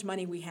how much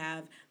money we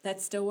have.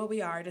 That's still what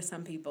we are to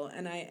some people,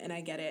 and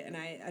I get it, and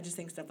I just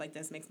think stuff like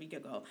this makes me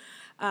giggle.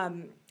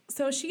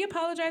 So she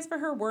apologized for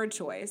her word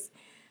choice.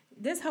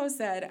 This host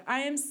said, "I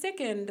am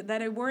sickened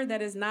that a word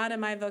that is not in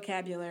my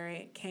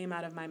vocabulary came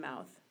out of my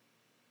mouth."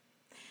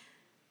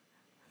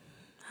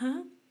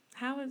 Huh?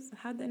 How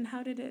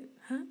did it,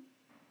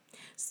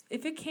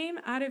 If it came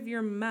out of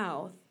your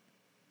mouth,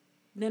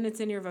 then it's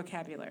in your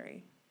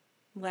vocabulary.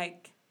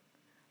 Like,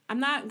 I'm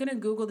not going to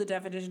Google the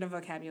definition of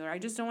vocabulary. I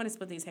just don't want to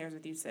split these hairs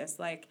with you, sis.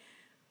 Like,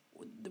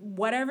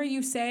 whatever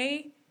you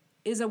say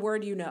is a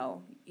word you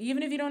know.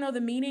 Even if you don't know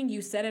the meaning,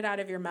 you said it out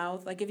of your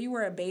mouth. Like, if you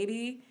were a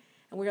baby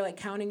and we were, like,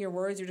 counting your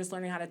words, you're just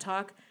learning how to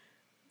talk,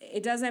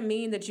 it doesn't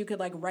mean that you could,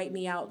 like, write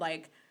me out,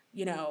 like,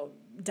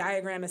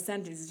 diagram a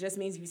sentence. It just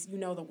means you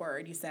know the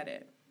word. You said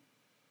it.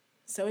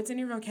 So it's in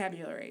your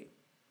vocabulary,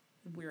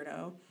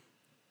 weirdo.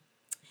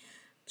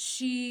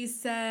 She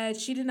said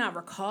she did not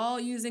recall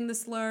using the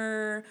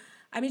slur.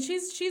 I mean,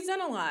 she's done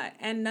a lot,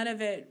 and none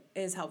of it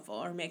is helpful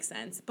or makes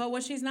sense. But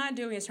what she's not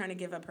doing is trying to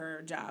give up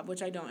her job,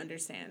 which I don't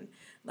understand.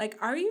 Like,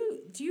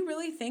 do you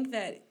really think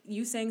that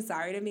you saying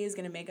sorry to me is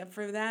going to make up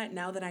for that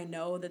now that I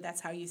know that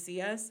that's how you see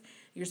us?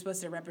 You're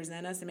supposed to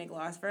represent us and make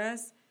laws for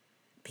us?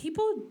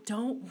 people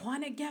don't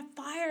want to get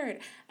fired.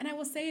 And I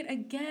will say it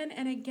again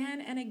and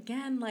again and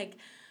again, like,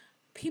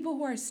 people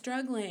who are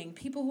struggling,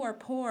 people who are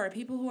poor,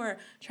 people who are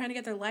trying to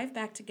get their life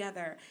back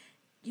together.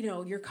 You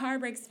know, your car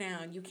breaks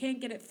down, you can't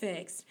get it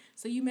fixed,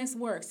 so you miss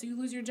work, so you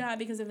lose your job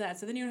because of that.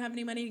 So then you don't have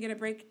any money to get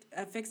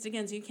it fixed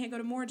again, so you can't go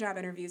to more job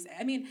interviews.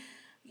 I mean,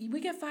 we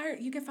get fired.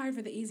 You get fired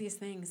for the easiest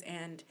things,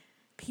 and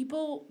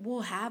people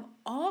will have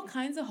all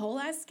kinds of whole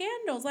ass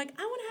scandals. Like,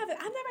 I want to have it.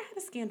 I've never had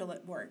a scandal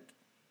at work.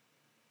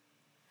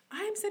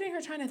 I'm sitting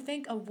here trying to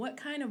think of what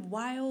kind of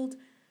wild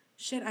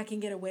shit I can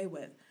get away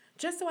with,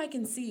 just so I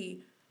can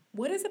see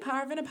what is the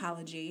power of an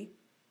apology.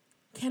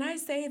 Can I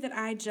say that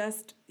I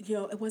just,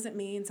 it wasn't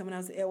me and someone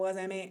else, it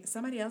wasn't me,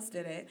 somebody else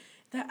did it?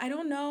 That I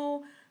don't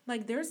know,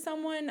 like, there's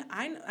someone,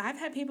 I've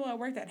had people at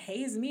work that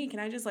haze me. Can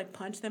I just, like,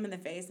 punch them in the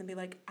face and be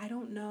like, I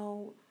don't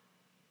know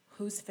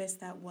whose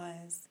fist that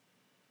was?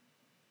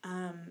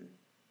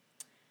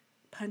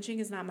 Punching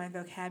is not my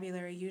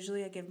vocabulary.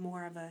 Usually I give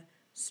more of a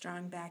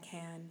strong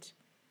backhand.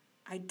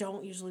 I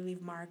don't usually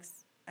leave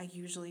marks. I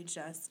usually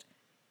just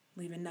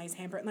leave a nice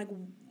handprint. Like,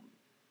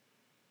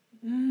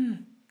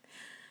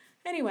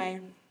 Anyway,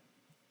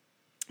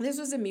 this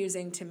was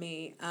amusing to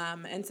me.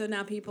 And so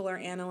now people are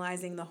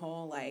analyzing the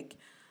whole, like,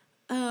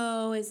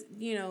 oh,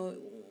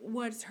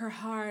 what's her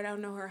heart? I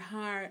don't know her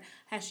heart.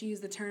 Has she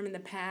used the term in the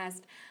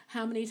past?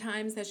 How many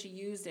times has she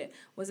used it?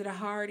 Was it a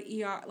hard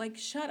ER? Like,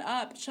 shut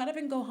up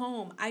and go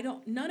home.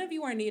 None of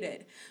you are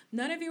needed.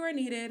 None of you are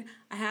needed.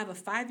 I have a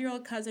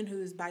 5-year-old cousin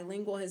who's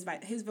bilingual.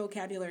 His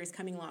vocabulary is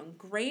coming along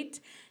great.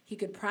 He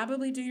could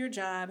probably do your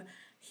job.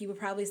 He would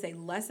probably say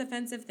less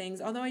offensive things,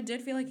 although I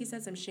did feel like he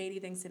said some shady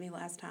things to me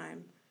last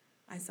time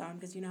I saw him,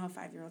 because you know how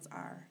 5-year-olds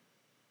are.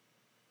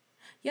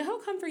 Yeah, he'll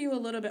come for you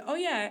a little bit. Oh,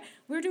 yeah,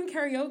 we were doing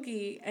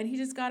karaoke, and he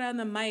just got on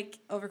the mic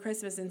over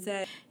Christmas and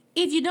said,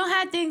 if you don't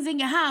have things in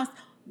your house,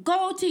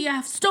 go to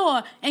your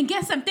store and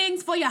get some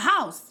things for your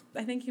house.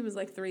 I think he was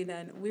like 3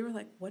 then. We were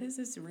like, what is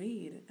this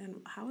read? And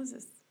how is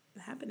this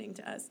happening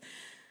to us?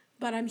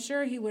 But I'm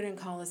sure he wouldn't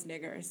call us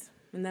niggers.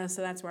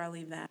 So that's where I'll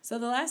leave that. So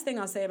the last thing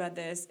I'll say about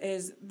this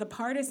is the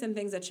partisan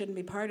things that shouldn't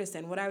be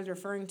partisan. What I was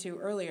referring to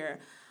earlier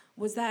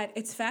was that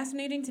it's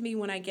fascinating to me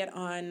when I get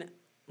on,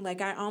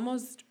 like, I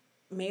almost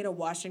made a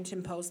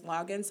Washington Post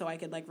login so I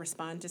could, like,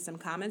 respond to some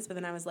comments. But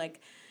then I was like,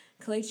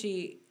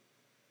 Kelechi,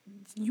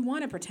 you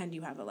want to pretend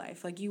you have a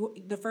life. Like,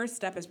 the first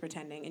step is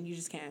pretending, and you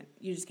just can't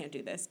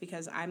do this,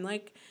 because I'm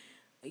like,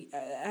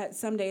 at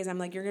some days I'm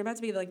like, you're about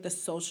to be like the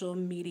social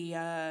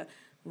media,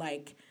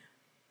 like,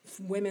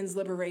 women's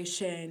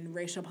liberation,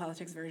 racial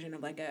politics version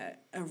of like a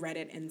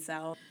Reddit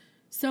incel.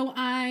 So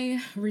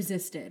I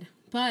resisted,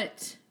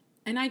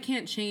 and I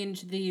can't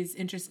change these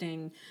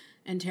interesting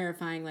and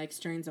terrifying, like,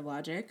 strains of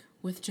logic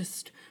with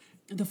just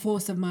the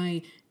force of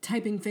my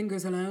typing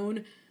fingers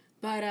alone.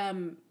 But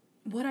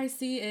what I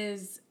see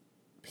is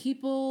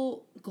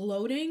people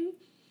gloating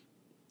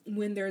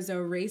when there's a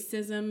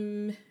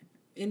racism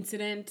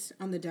incident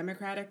on the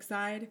Democratic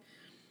side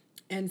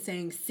and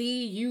saying,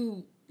 see,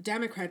 you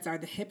Democrats are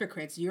the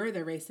hypocrites, you're the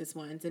racist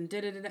ones, and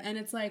da-da-da-da. And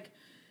it's like,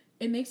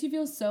 it makes you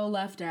feel so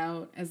left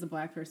out as a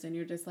Black person.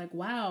 You're just like,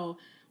 wow,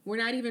 we're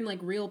not even like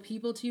real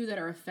people to you that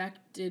are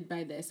affected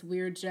by this.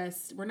 We're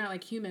not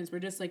like humans. We're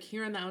just like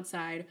here on the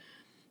outside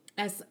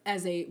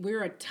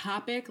we're a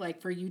topic,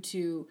 like, for you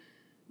to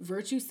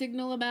virtue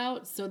signal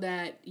about so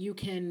that you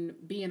can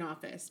be in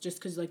office just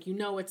because, like,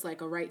 it's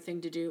like a right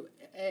thing to do.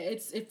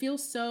 It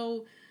feels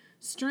so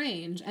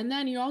strange. And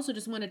then you also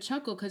just want to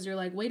chuckle because you're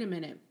like, wait a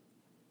minute,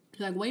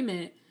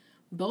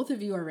 both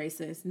of you are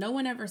racist. No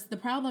one ever, the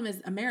problem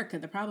is America.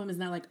 The problem is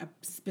not like a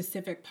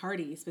specific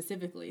party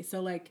specifically.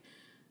 So, like,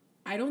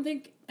 I don't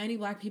think any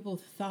Black people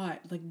thought,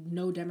 like,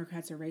 no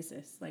Democrats are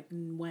racist. Like,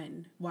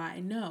 when? Why?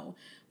 No.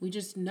 We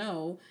just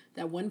know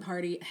that one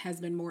party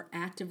has been more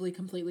actively,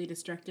 completely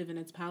destructive in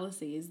its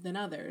policies than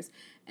others,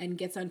 and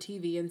gets on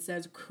TV and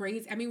says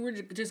crazy. I mean,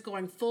 we're just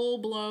going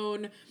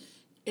full-blown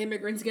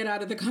immigrants get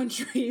out of the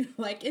country.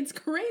 Like, it's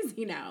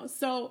crazy now.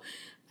 So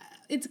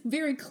it's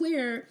very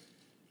clear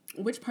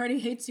which party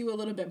hates you a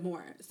little bit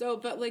more. So,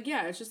 but, like,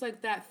 yeah, it's just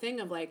like that thing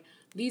of, like,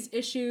 these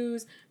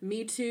issues,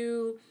 Me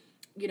Too.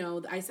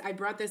 I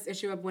brought this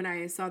issue up when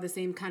I saw the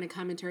same kind of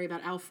commentary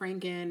about Al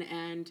Franken,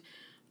 and,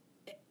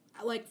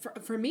 like,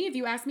 for me, if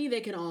you ask me, they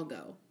can all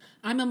go.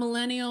 I'm a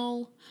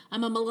millennial.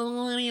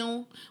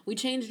 We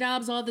change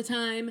jobs all the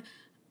time.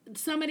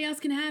 Somebody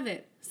else can have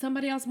it.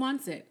 Somebody else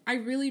wants it. I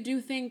really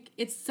do think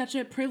it's such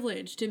a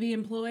privilege to be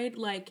employed,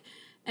 like,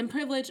 and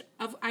privilege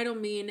I don't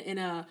mean in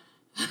a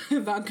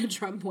Ivanka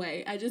Trump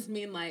way. I just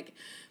mean, like,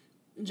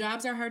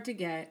 jobs are hard to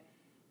get.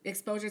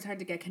 Exposure is hard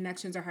to get,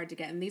 connections are hard to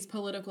get, and these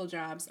political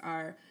jobs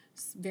are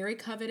very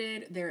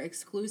coveted, they're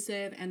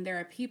exclusive, and there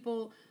are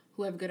people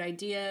who have good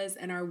ideas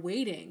and are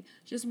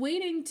just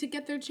waiting to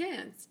get their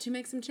chance to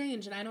make some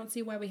change, and I don't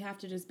see why we have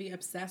to just be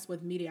obsessed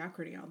with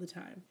mediocrity all the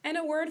time. And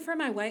a word for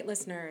my white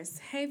listeners.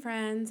 Hey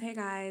friends, hey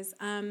guys.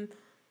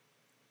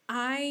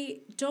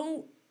 I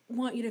don't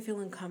want you to feel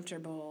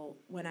uncomfortable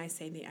when I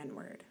say the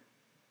N-word.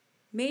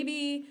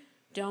 Maybe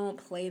don't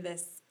play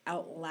this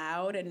out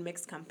loud in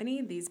mixed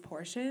company, these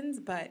portions,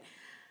 but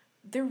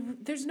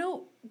there's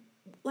no,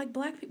 like,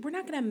 Black people, we're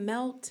not going to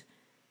melt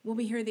when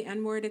we hear the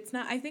N-word. It's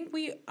not, I think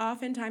we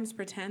oftentimes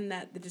pretend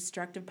that the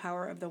destructive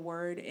power of the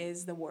word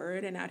is the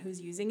word and not who's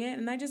using it,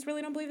 and I just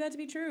really don't believe that to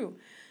be true.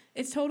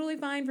 It's totally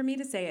fine for me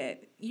to say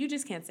it. You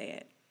just can't say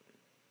it.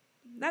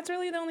 That's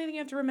really the only thing you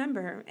have to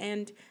remember,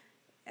 and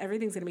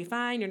everything's going to be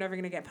fine. You're never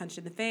going to get punched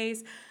in the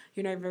face.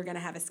 You're never going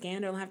to have a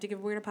scandal and have to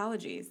give weird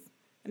apologies.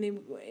 I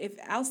mean, if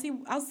I'll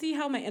see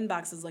how my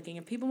inbox is looking.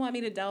 If people want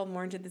me to delve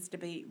more into this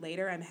debate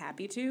later, I'm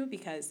happy to,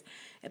 because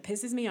it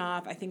pisses me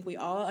off. I think we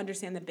all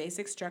understand the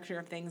basic structure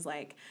of things,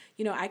 like,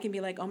 you know, I can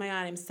be like, oh my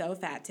God, I'm so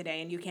fat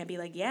today. And you can't be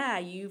like, yeah,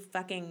 you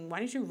fucking, why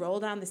don't you roll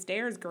down the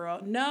stairs,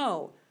 girl?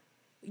 No.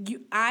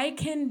 I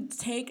can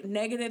take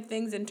negative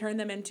things and turn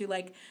them into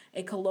like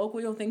a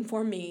colloquial thing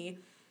for me.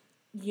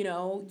 You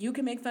know, you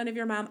can make fun of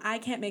your mom. I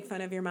can't make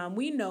fun of your mom.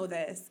 We know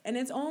this. And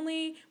it's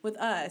only with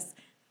us,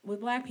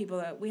 with Black people,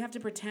 that we have to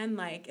pretend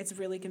like it's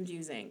really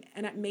confusing.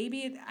 And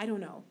maybe, I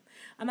don't know.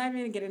 I'm not even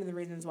going to get into the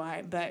reasons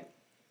why, but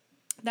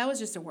that was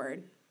just a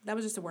word. That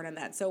was just a word on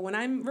that. So when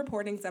I'm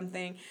reporting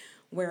something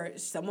where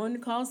someone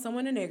calls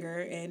someone a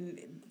nigger, and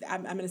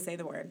I'm going to say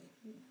the word.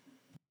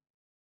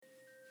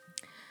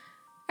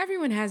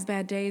 Everyone has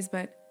bad days,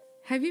 but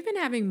have you been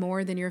having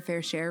more than your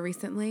fair share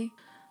recently?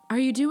 Are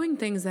you doing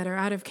things that are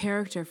out of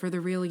character for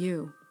the real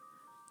you?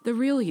 The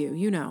real you,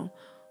 you know.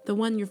 The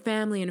one your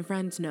family and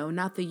friends know,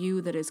 not the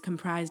you that is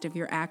comprised of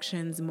your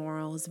actions,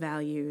 morals,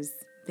 values,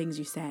 things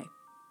you say.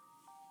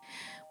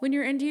 When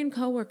your Indian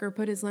coworker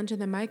put his lunch in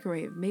the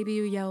microwave, maybe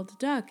you yelled,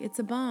 "Duck, it's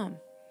a bomb."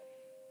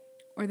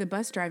 Or the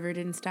bus driver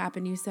didn't stop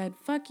and you said,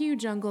 "Fuck you,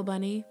 Jungle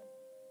Bunny."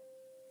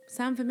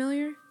 Sound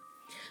familiar?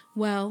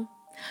 Well,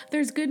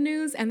 there's good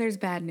news and there's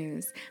bad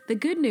news. The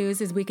good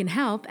news is we can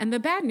help, and the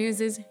bad news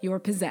is you're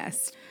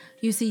possessed.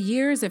 You see,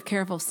 years of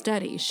careful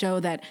study show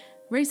that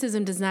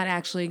racism does not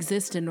actually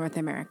exist in North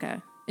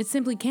America. It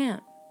simply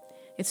can't.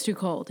 It's too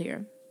cold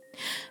here.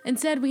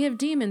 Instead, we have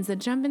demons that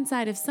jump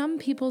inside of some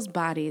people's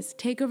bodies,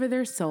 take over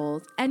their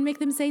souls, and make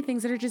them say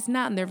things that are just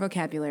not in their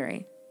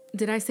vocabulary.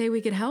 Did I say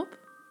we could help?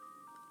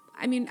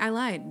 I mean, I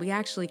lied. We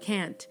actually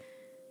can't.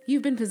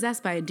 You've been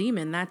possessed by a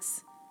demon.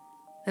 That's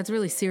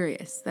really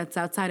serious. That's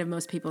outside of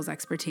most people's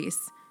expertise.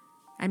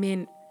 I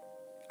mean,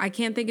 I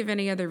can't think of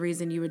any other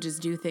reason you would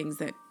just do things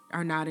that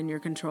are not in your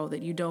control,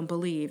 that you don't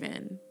believe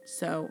in.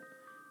 So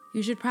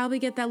you should probably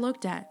get that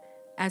looked at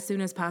as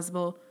soon as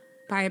possible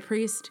by a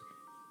priest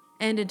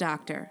and a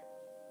doctor.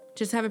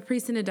 Just have a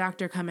priest and a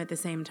doctor come at the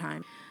same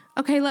time.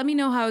 Okay, let me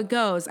know how it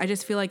goes. I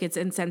just feel like it's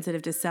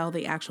insensitive to sell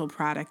the actual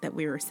product that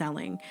we were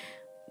selling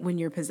when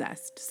you're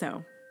possessed.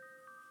 So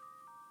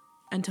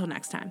until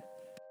next time.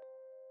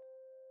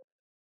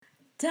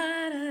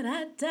 Da da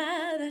da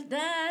da da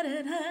da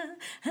da da.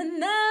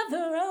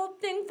 Another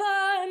opening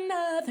for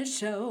another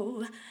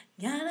show.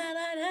 Ya da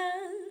da da.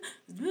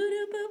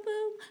 Boo boo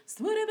boo.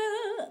 Swooty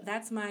boo.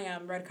 That's my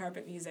red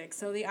carpet music.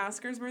 So the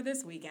Oscars were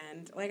this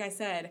weekend. Like I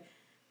said,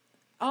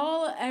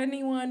 all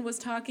anyone was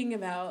talking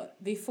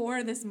about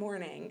before this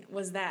morning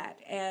was that,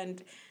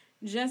 and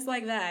just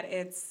like that,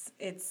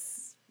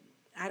 it's.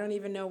 I don't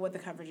even know what the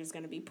coverage is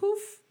going to be.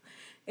 Poof.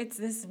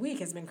 This week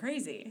has been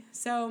crazy.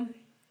 So.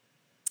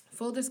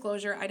 Full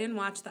disclosure, I didn't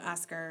watch the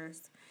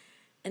Oscars,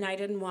 and I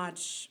didn't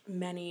watch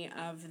many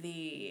of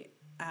the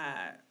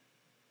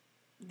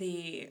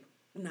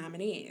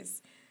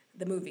nominees,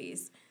 the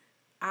movies.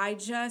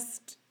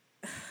 It's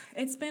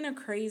been a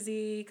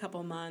crazy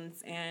couple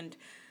months, and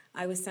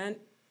I was sent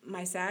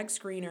my SAG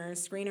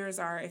screeners.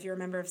 Screeners are, if you're a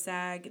member of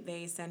SAG,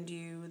 they send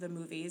you the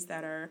movies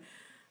that are,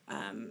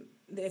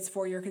 it's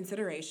for your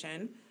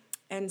consideration,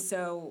 and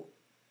so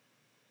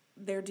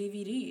they're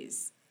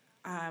DVDs.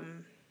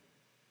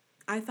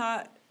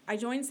 I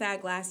joined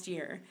SAG last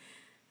year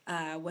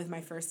with my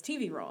first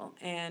TV role,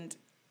 and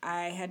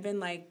I had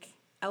been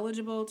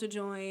eligible to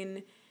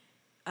join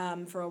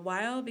for a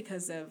while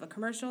because of a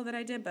commercial that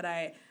I did,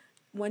 but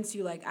once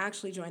you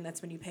actually join,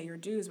 that's when you pay your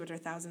dues, which are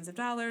thousands of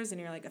dollars, and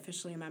you're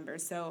officially a member.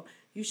 So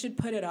you should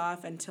put it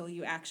off until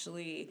you should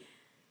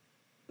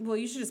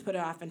just put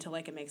it off until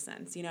it makes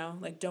sense,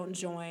 don't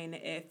join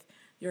if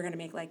you're going to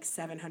make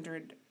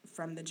 $700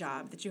 from the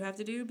job that you have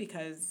to do,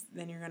 because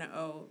then you're going to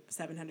owe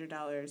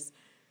 $700.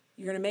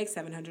 You're going to make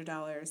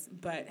 $700,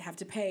 but have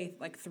to pay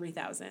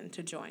 $3,000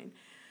 to join.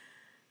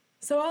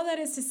 So all that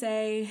is to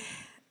say,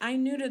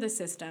 I'm new to the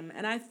system,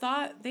 and I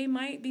thought they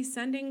might be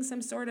sending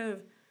some sort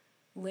of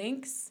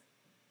links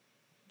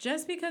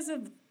just because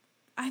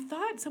I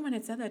thought someone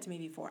had said that to me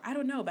before. I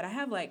don't know, but I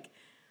have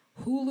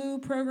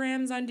Hulu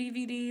programs on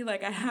DVD.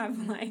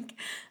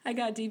 I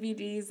got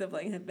DVDs of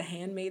The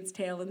Handmaid's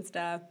Tale and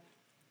stuff.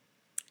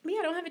 But yeah,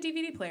 I don't have a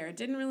DVD player.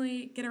 Didn't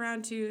really get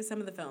around to some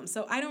of the films.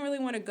 So I don't really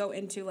want to go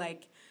into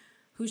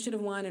who should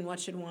have won and what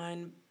should have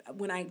won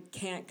when I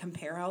can't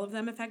compare all of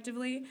them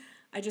effectively.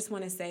 I just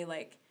want to say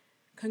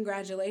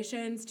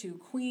congratulations to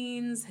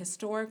Queens,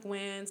 historic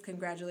wins.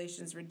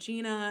 Congratulations,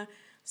 Regina.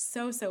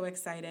 So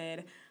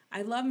excited.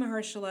 I love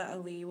Mahershala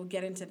Ali. We'll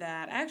get into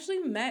that. I actually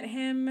met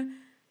him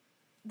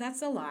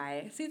That's a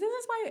lie. See, this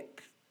is why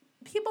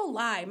people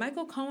lie.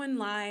 Michael Cohen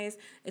lies.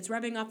 It's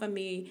rubbing off on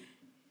me.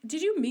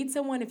 Did you meet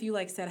someone if you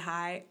like said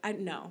hi?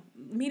 No.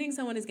 Meeting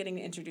someone is getting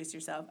to introduce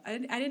yourself. I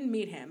didn't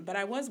meet him, but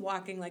I was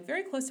walking like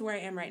very close to where I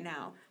am right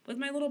now with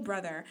my little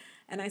brother,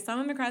 and I saw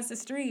him across the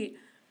street,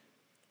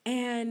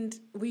 and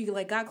we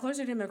like got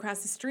closer to him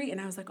across the street, and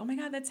I was like, oh my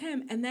God, that's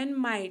him. And then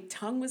my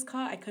tongue was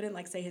caught. I couldn't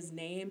like say his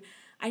name.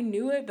 I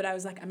knew it, but I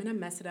was like, I'm gonna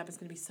mess it up. It's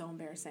gonna be so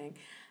embarrassing.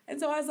 And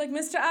so I was like,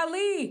 Mr.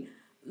 Ali,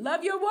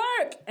 love your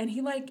work. And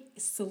he like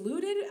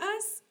saluted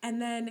us,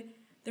 and then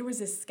there was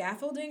this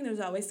scaffolding. There's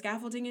always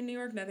scaffolding in New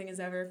York. Nothing is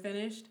ever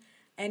finished.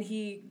 And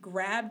he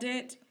grabbed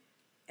it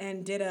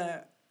and did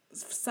a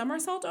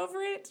somersault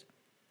over it,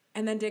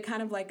 and then did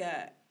kind of like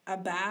a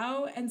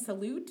bow and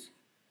salute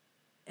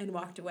and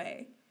walked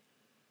away.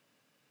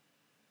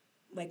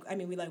 Like, I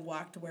mean, we like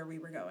walked where we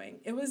were going.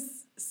 It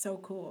was so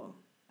cool.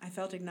 I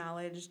felt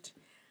acknowledged.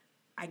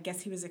 I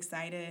guess he was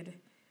excited.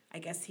 I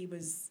guess he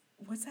was,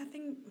 what's that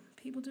thing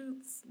people do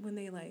when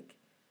they like,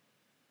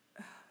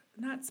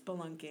 not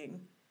spelunking.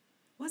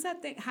 What's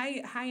that thing,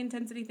 high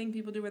intensity thing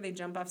people do where they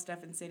jump off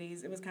stuff in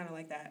cities? It was kind of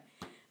like that.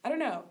 I don't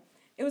know.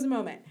 It was a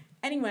moment.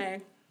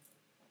 Anyway,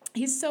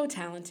 he's so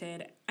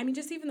talented. I mean,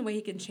 just even the way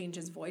he can change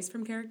his voice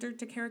from character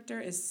to character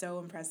is so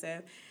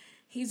impressive.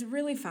 He's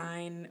really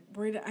fine.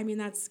 I mean,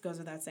 that goes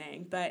without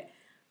saying. But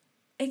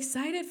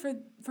excited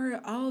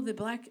for all the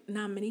Black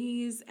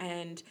nominees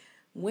and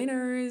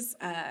winners,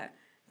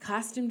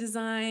 costume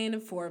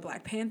design for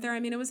Black Panther. I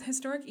mean, it was a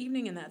historic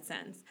evening in that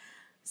sense.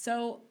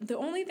 So the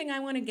only thing I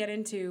want to get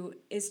into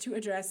is to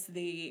address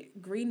the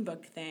Green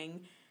Book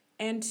thing,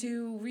 and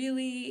to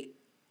really,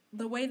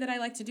 the way that I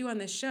like to do on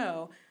this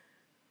show,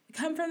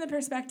 come from the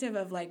perspective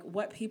of like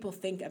what people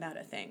think about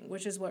a thing,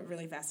 which is what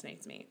really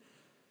fascinates me.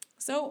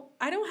 So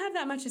I don't have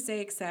that much to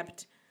say,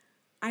 except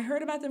I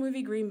heard about the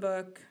movie Green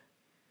Book.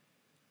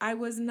 I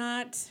was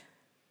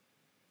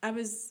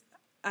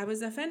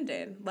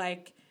offended.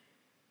 Like,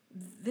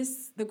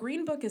 the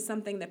Green Book is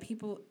something that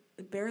people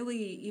barely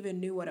even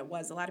knew what it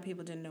was. A lot of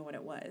people didn't know what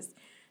it was.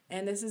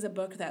 And this is a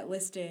book that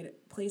listed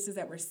places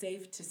that were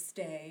safe to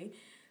stay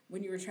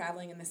when you were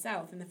traveling in the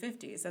South in the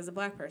 50s as a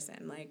Black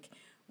person. Like,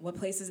 what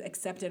places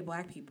accepted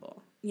Black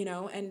people, you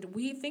know? And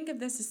we think of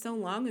this as so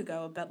long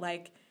ago, but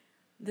like,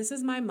 this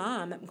is my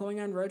mom going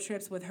on road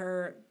trips with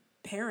her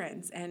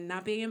parents and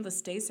not being able to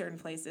stay certain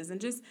places.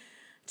 And just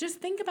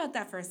think about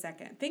that for a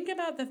second. Think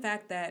about the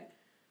fact that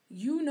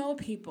you know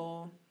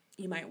people,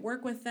 you might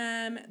work with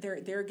them,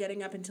 they're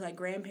getting up into like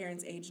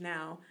grandparents' age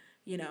now,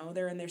 you know,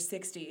 they're in their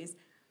 60s,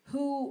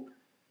 who,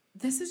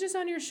 this is just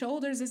on your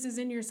shoulders, this is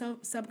in your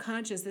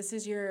subconscious, this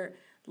is your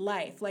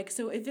life. Like,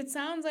 so if it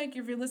sounds like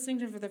if you're listening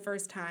to it for the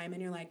first time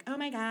and you're like, oh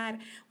my God,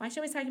 why is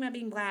she always talking about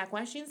being Black?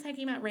 Why is she always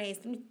talking about race?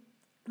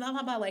 Blah,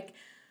 blah, blah. Like,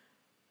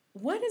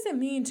 what does it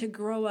mean to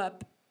grow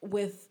up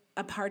with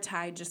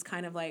apartheid just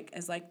kind of like,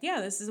 as like,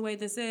 yeah, this is the way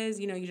this is,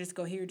 you know, you just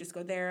go here, you just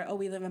go there. Oh,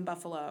 we live in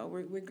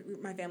Buffalo.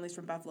 My family's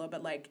from Buffalo,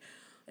 but like,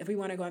 if we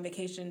want to go on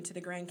vacation to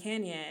the Grand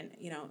Canyon,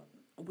 you know,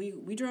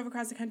 we drove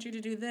across the country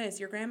to do this.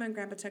 Your grandma and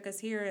grandpa took us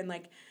here. And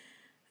like,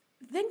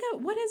 think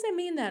of, what does it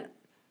mean that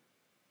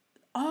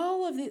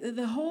all of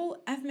the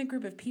whole ethnic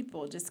group of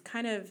people just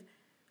kind of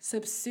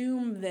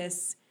subsume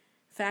this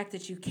fact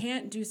that you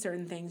can't do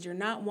certain things, you're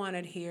not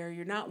wanted here,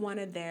 you're not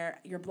wanted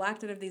there, you're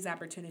blocked out of these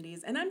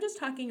opportunities. And I'm just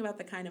talking about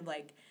the kind of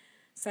like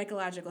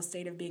psychological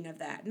state of being of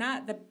that,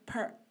 not the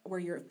part where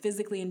you're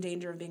physically in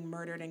danger of being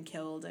murdered and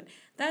killed. And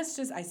that's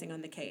just icing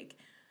on the cake.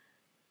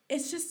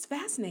 It's just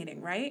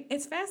fascinating, right?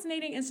 It's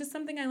fascinating. It's just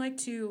something I like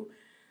to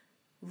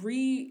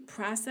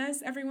reprocess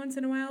every once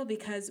in a while,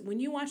 because when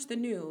you watch the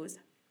news,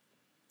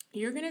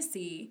 you're going to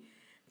see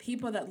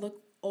people that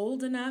look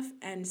old enough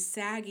and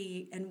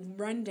saggy and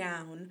run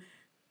down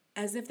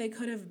as if they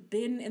could have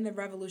been in the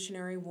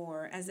Revolutionary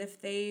War, as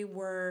if they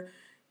were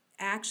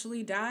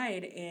actually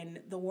died in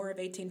the War of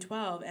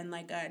 1812, and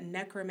like a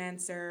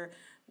necromancer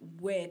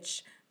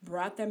witch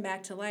brought them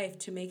back to life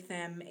to make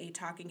them a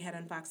talking head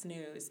on Fox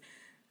News.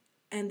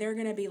 And they're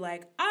going to be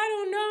like, I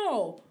don't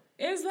know,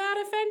 is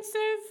that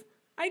offensive?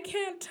 I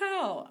can't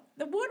tell.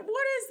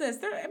 What is this?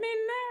 Everyone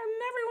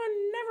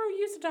never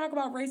used to talk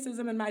about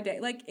racism in my day.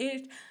 Like,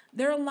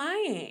 they're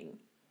lying.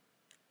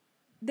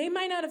 They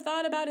might not have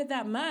thought about it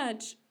that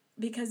much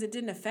because it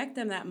didn't affect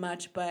them that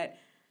much, but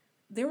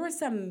there were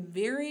some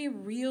very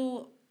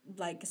real,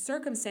 like,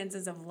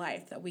 circumstances of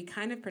life that we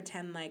kind of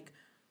pretend like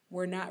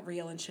were not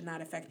real and should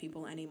not affect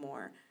people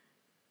anymore.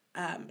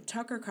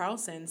 Tucker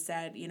Carlson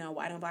said, you know,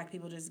 why don't Black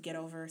people just get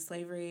over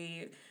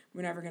slavery?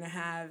 We're never going to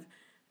have...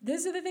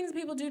 These are the things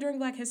people do during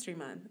Black History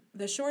Month,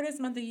 the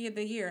shortest month of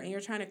the year, and you're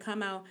trying to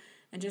come out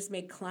and just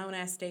make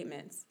clown-ass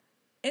statements.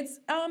 It's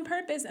on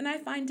purpose, and I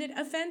find it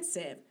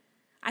offensive.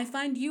 I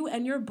find you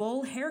and your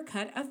bowl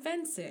haircut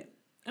offensive,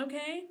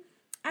 okay?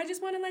 I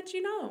just want to let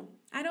you know.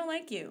 I don't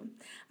like you.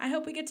 I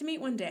hope we get to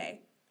meet one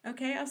day,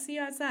 okay? I'll see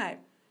you outside.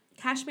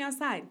 Cash me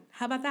outside.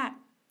 How about that?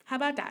 How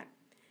about that?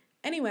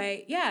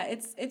 Anyway, yeah,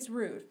 it's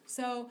rude.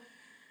 So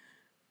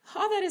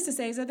all that is to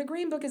say is that the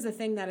Green Book is a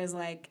thing that is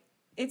like,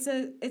 it's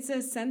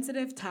a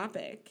sensitive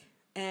topic.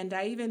 And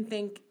I even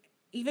think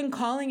even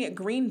calling it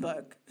Green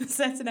Book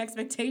sets an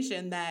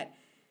expectation that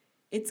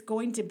it's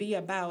going to be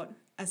about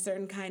a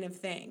certain kind of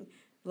thing,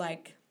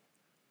 like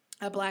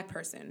a Black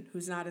person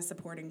who's not a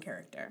supporting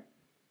character.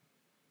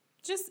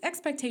 Just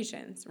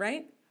expectations,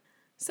 right?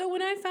 So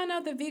when I found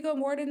out that Viggo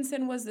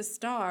Mortensen was the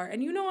star,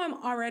 and you know I'm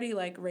already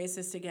like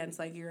racist against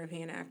like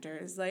European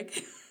actors,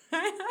 like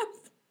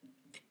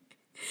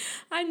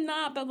I'm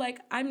not, but like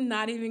I'm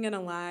not even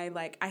gonna lie,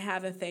 like I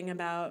have a thing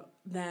about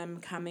them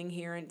coming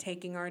here and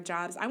taking our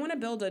jobs. I want to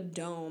build a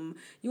dome.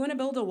 You want to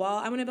build a wall?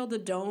 I want to build a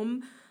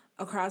dome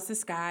across the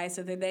sky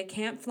so that they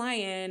can't fly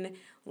in,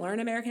 learn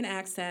American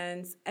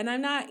accents. And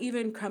I'm not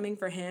even coming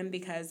for him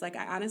because like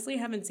I honestly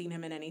haven't seen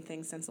him in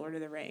anything since Lord of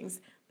the Rings.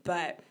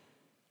 But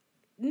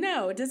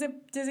no, does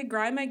it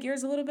grind my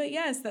gears a little bit?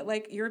 Yes, that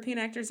like European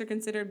actors are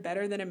considered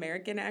better than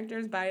American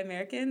actors by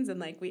Americans and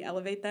like we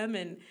elevate them,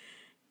 and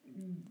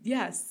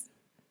yes.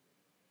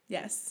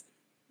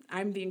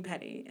 I'm being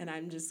petty and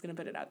I'm just going to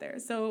put it out there.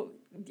 So,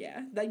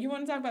 yeah, that you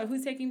want to talk about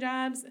who's taking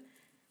jobs?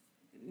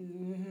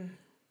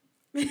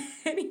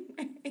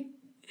 Anyway.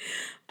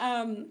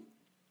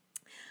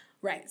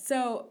 Right.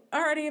 So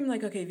already I'm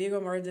like, okay,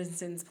 Viggo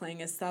Mortensen's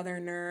playing a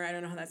Southerner. I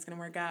don't know how that's going to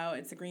work out.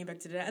 It's a Green Book.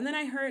 And then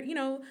I heard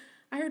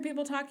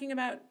people talking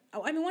about,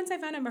 once I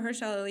found out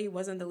Mahershala Ali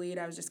wasn't the lead,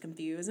 I was just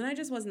confused and I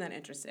just wasn't that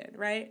interested,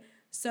 right?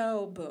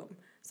 So, boom.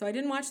 So I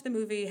didn't watch the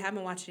movie,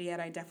 haven't watched it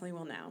yet. I definitely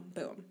will now.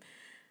 Boom.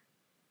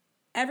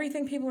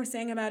 Everything people were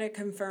saying about it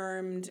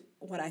confirmed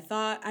what I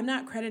thought. I'm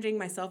not crediting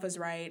myself as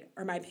right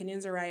or my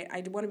opinions are right.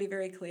 I want to be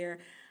very clear.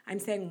 I'm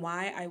saying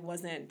why I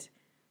wasn't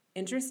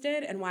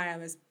interested and why I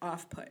was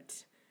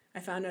off-put.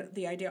 I found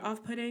the idea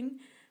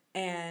off-putting,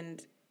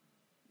 and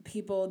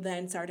people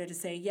then started to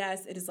say,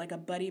 yes, it is like a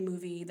buddy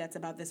movie that's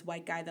about this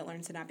white guy that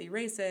learns to not be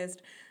racist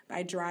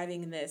by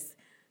driving this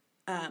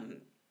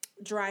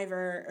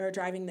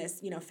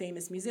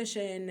famous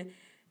musician.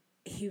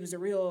 He was a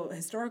real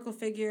historical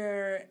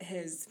figure.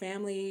 His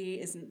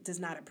family does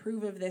not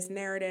approve of this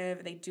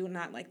narrative. They do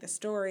not like the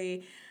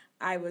story.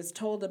 I was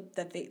told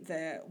that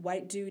the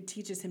white dude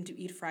teaches him to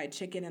eat fried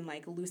chicken and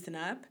like loosen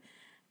up.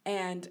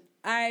 And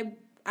I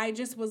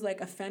just was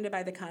like offended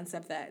by the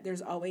concept that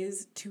there's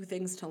always two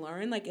things to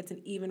learn. Like it's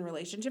an even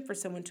relationship for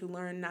someone to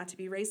learn not to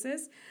be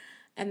racist.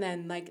 And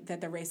then like that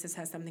the racist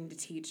has something to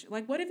teach.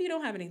 Like what if you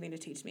don't have anything to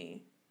teach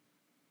me?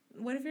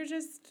 What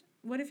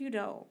if you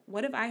don't?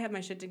 What if I have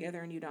my shit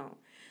together and you don't?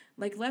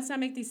 Like, let's not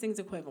make these things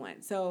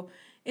equivalent. So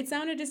it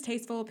sounded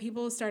distasteful.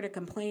 People started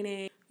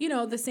complaining. You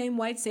know, the same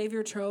white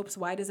savior tropes.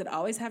 Why does it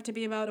always have to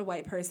be about a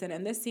white person?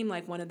 And this seemed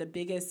like one of the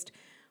biggest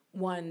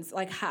ones.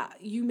 Like, how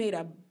you made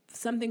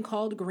something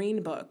called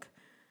Green Book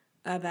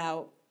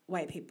about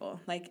white people,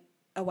 like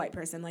a white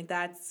person. Like,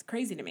 that's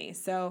crazy to me.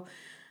 So,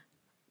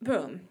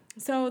 boom.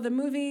 So the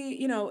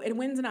movie, it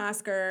wins an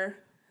Oscar.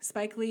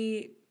 Spike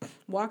Lee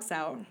walks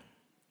out.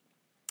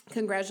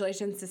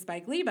 Congratulations to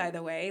Spike Lee, by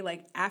the way,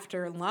 like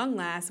after long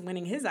last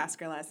winning his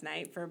Oscar last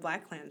night for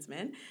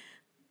BlacKkKlansman.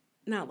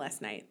 Not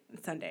last night,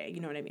 Sunday, you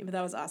know what I mean? But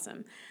that was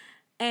awesome.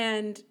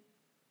 And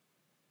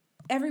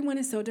everyone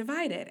is so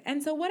divided.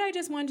 And so what I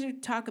just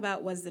wanted to talk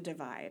about was the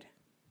divide.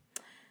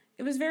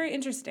 It was very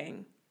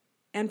interesting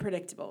and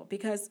predictable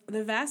because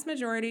the vast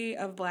majority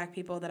of Black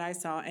people that I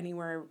saw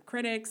anywhere,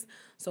 critics,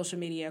 social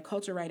media,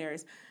 culture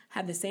writers,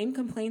 had the same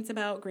complaints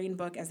about Green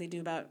Book as they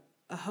do about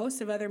a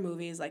host of other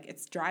movies. Like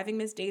it's Driving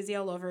Miss Daisy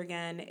all over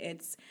again.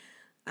 It's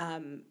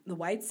The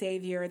White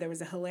Savior. There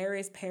was a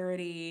hilarious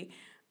parody,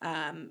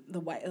 the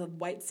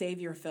White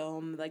Savior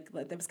film. Like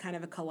that was kind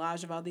of a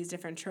collage of all these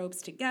different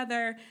tropes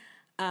together.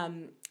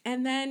 And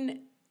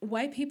then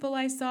white people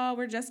I saw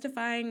were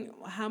justifying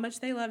how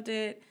much they loved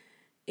it.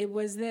 It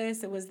was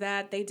this, it was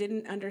that. They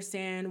didn't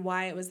understand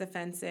why it was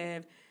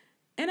offensive.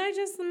 And I'm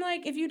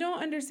like, if you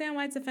don't understand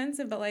why it's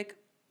offensive, but like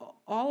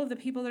all of the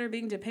people that are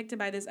being depicted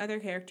by this other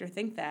character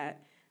think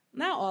that,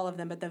 not all of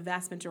them, but the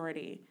vast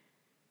majority.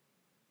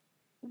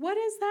 What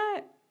is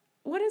that?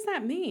 What does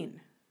that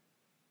mean?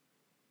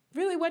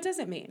 Really, what does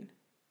it mean?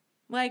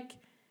 Like,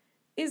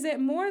 is it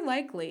more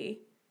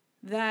likely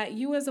that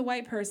you as a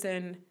white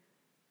person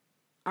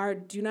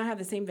do not have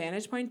the same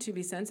vantage point to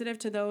be sensitive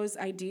to those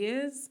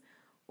ideas?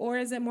 Or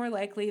is it more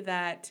likely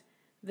that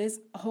this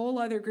whole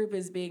other group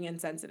is being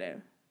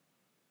insensitive?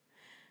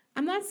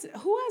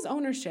 Who has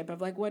ownership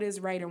of like what is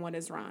right and what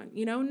is wrong?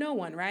 No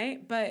one,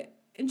 right? But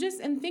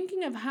just in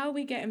thinking of how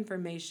we get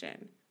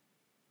information,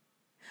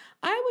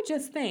 I would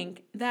just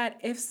think that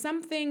if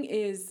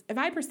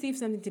I perceive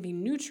something to be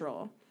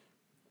neutral,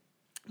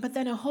 but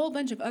then a whole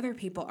bunch of other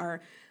people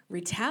are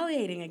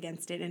retaliating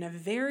against it in a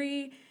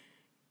very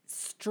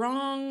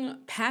strong,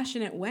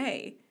 passionate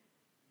way,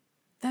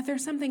 that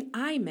there's something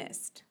I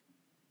missed.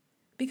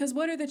 Because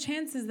what are the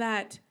chances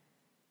that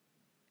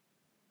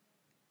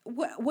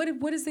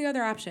what is the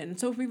other option?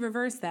 So if we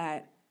reverse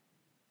that,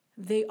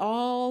 they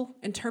all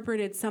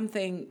interpreted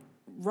something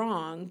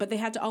wrong, but they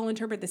had to all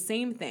interpret the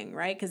same thing,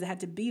 right? Because it had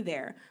to be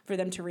there for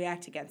them to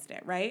react against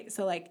it, right?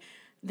 So like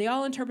they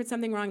all interpret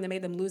something wrong that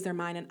made them lose their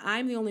mind, and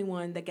I'm the only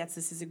one that gets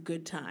this as a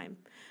good time.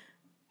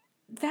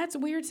 That's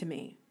weird to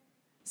me.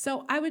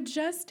 So I would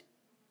just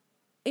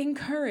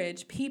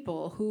encourage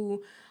people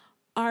who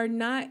are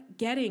not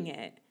getting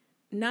it,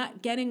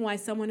 not getting why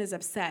someone is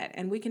upset,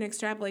 and we can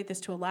extrapolate this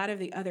to a lot of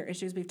the other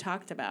issues we've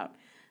talked about,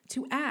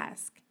 to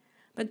ask.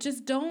 But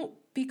just don't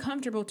be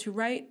comfortable to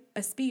write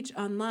a speech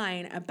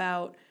online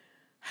about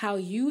how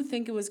you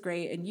think it was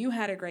great and you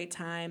had a great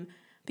time,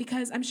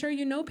 because I'm sure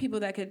you know people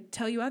that could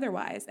tell you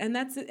otherwise. And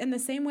that's in the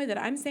same way that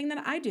I'm saying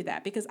that I do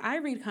that, because I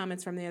read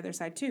comments from the other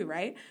side too,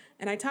 right?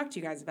 And I talk to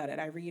you guys about it.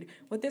 I read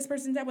what this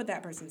person said, what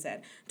that person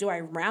said. Do I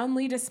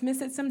roundly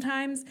dismiss it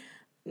sometimes?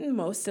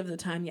 Most of the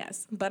time,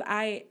 yes. But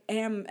I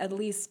am at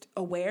least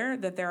aware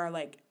that there are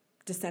like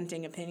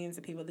dissenting opinions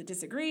of people that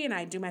disagree, and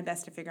I do my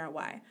best to figure out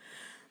why.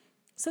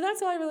 So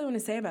that's all I really want to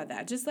say about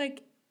that. Just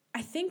like,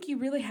 I think you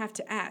really have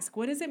to ask,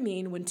 what does it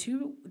mean when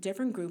two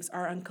different groups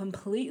are on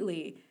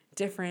completely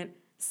different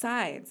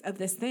sides of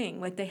this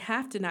thing? Like, they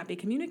have to not be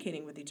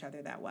communicating with each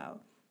other that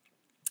well.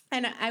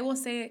 And I will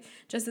say,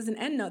 just as an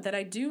end note, that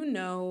I do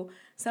know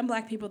some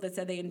Black people that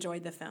said they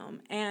enjoyed the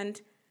film. And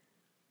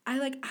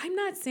I'm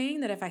not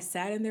saying that if I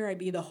sat in there, I'd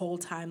be the whole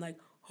time like,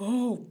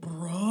 oh,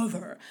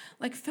 brother.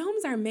 Like,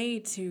 films are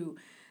made to,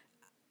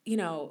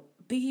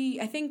 be,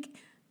 I think,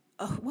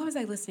 what was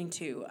I listening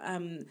to?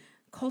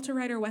 Culture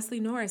writer Wesley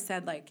Norris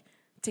said, like,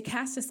 to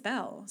cast a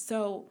spell.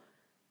 So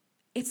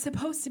it's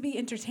supposed to be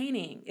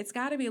entertaining. It's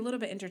got to be a little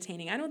bit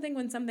entertaining. I don't think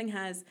when something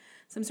has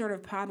some sort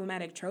of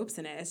problematic tropes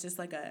in it, it's just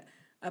like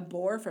a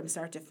bore from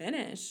start to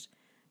finish.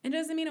 It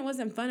doesn't mean it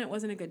wasn't fun, it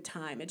wasn't a good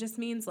time. It just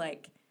means,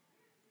 like,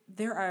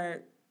 there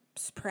are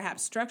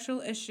perhaps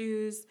structural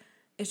issues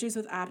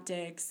with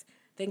optics,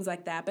 things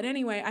like that. But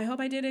anyway, I hope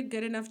I did a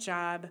good enough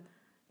job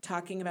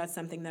talking about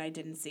something that I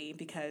didn't see,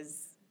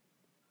 because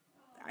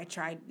I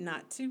tried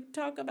to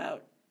talk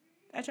about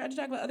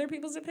other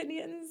people's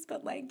opinions,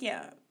 but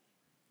yeah.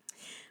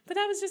 But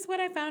that was just what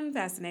I found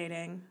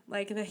fascinating,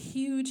 like the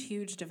huge,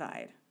 huge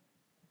divide.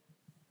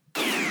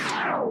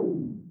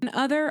 In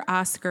other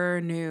Oscar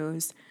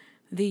news,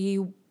 the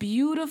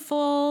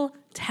beautiful,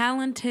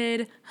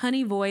 talented,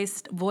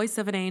 honey-voiced, voice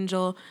of an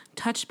angel,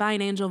 touched by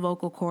an angel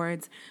vocal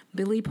cords,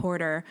 Billy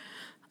Porter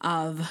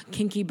of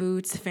Kinky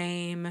Boots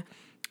fame,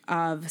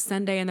 of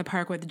Sunday in the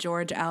Park with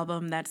George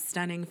album, that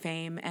stunning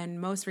fame, and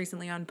most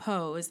recently on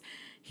Pose,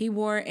 he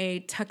wore a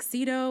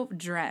tuxedo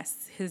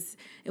dress.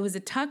 It was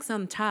a tux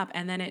on top,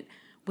 and then it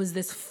was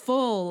this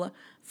full,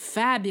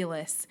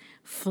 fabulous,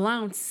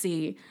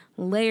 flouncy,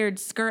 layered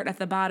skirt at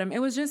the bottom. It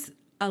was just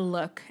a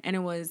look, and it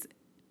was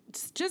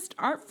just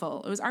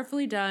artful. It was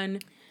artfully done.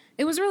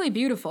 It was really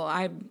beautiful.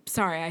 I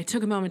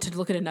took a moment to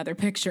look at another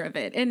picture of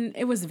it, and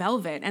it was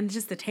velvet, and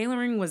just the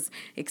tailoring was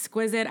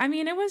exquisite. I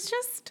mean, it was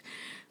just...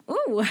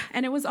 Ooh,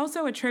 and it was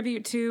also a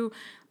tribute to,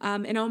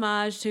 an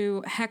homage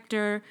to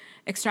Hector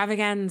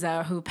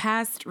Extravaganza, who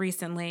passed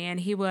recently, and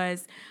he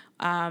was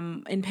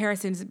in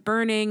Paris's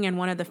Burning and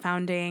one of the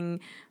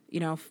founding,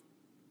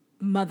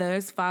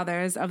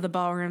 fathers of the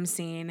ballroom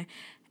scene,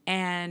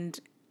 and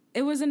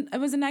it was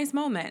a nice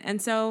moment.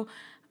 And so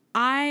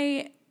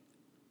I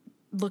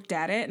looked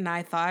at it and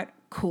I thought,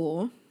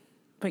 cool,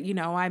 but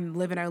I'm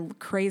living a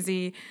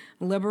crazy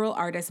liberal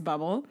artist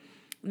bubble.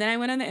 Then I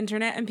went on the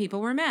internet and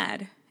people were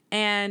mad.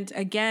 And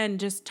again,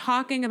 just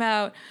talking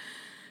about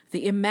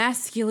the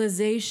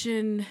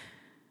emasculization,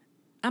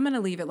 I'm going to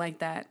leave it like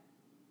that,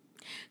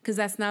 because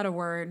that's not a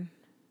word.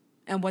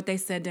 And what they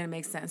said didn't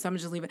make sense. So I'm going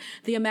to just leave it.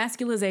 The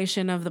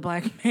emasculization of the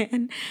Black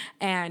man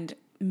and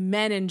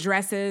men in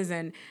dresses.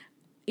 And,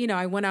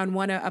 I went on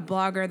a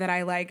blogger that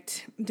I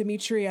liked,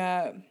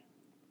 Demetria,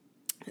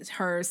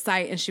 her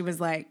site, and she was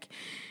like,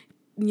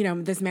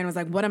 this man was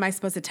like, what am I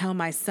supposed to tell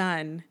my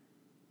son?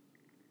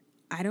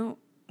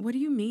 What do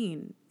you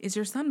mean? Is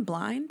your son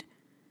blind?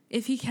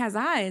 If he has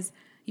eyes,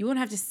 you won't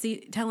have to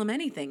tell him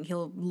anything.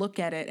 He'll look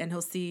at it and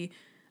he'll see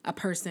a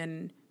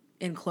person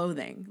in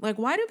clothing. Like,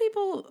 why do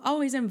people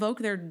always invoke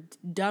their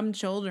dumb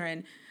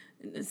children?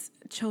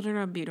 Children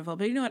are beautiful,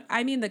 but you know what?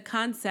 I mean, the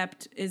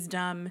concept is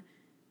dumb.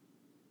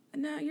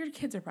 No, your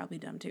kids are probably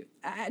dumb too.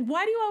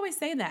 Why do you always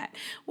say that?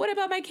 What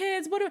about my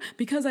kids?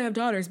 Because I have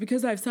daughters,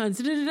 because I have sons.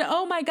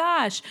 Oh my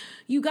gosh,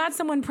 you got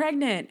someone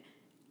pregnant.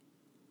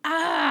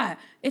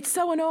 It's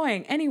so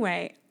annoying.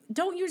 Anyway,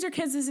 don't use your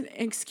kids as an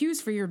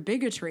excuse for your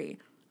bigotry.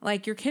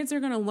 Like, your kids are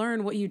going to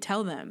learn what you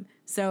tell them.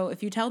 So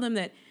if you tell them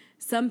that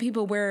some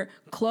people wear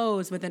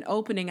clothes with an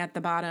opening at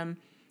the bottom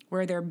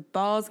where their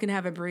balls can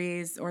have a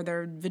breeze, or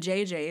their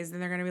vajayjays, then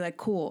they're going to be like,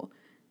 cool.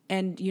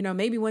 And,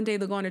 maybe one day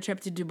they'll go on a trip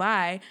to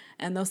Dubai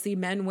and they'll see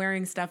men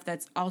wearing stuff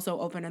that's also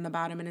open in the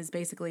bottom and is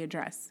basically a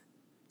dress.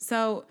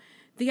 So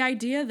the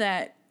idea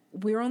that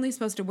we're only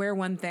supposed to wear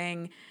one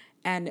thing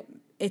and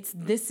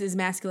this is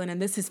masculine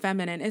and this is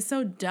feminine is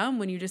so dumb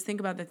when you just think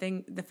about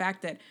the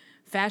fact that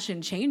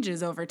fashion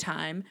changes over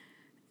time.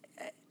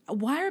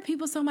 Why are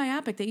people so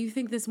myopic that you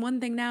think this one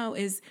thing now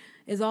is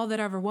all that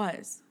ever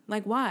was?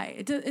 Like, why?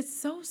 It's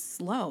so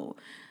slow.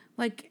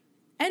 Like,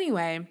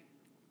 anyway,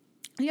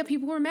 yeah,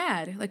 people were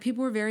mad. Like,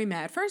 people were very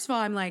mad. First of all,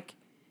 I'm like,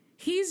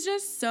 he's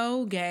just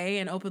so gay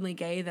and openly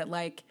gay that,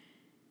 like,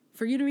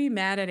 for you to be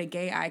mad at a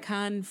gay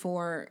icon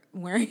for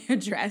wearing a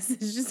dress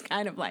is just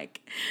kind of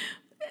like,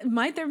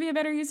 might there be a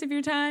better use of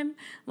your time?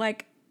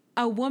 Like,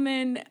 a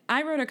woman,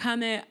 I wrote a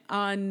comment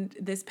on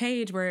this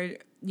page where,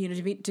 you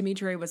know,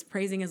 Dimitri was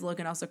praising his look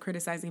and also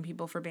criticizing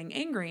people for being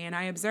angry. And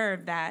I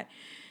observed that,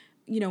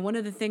 you know, one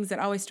of the things that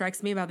always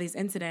strikes me about these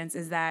incidents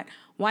is that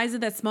why is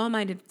it that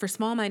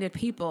small-minded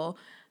people,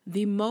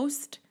 the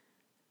most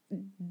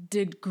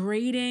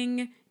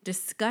degrading,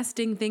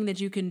 disgusting thing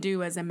that you can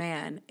do as a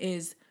man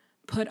is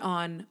put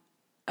on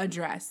a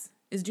dress,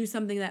 is do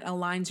something that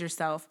aligns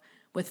yourself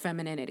with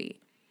femininity.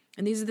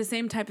 And these are the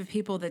same type of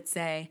people that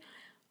say,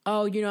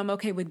 oh, you know, I'm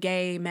okay with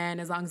gay men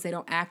as long as they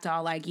don't act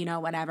all like, you know,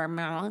 whatever.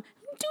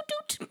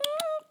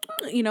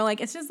 You know,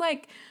 like, it's just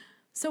like,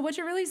 so what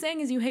you're really saying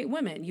is you hate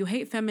women, you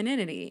hate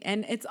femininity,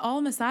 and it's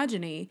all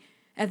misogyny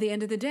at the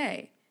end of the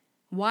day.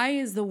 Why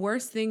is the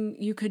worst thing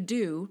you could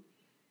do,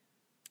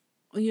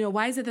 you know,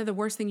 why is it that the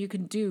worst thing you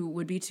could do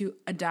would be to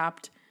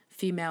adopt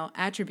female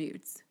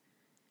attributes?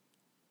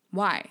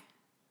 Why?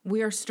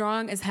 We are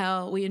strong as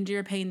hell. We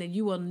endure pain that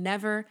you will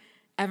never,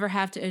 ever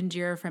have to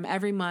endure from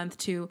every month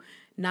to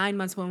 9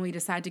 months when we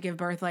decide to give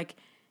birth. Like,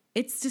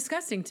 it's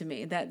disgusting to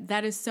me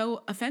that is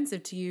so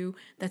offensive to you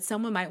that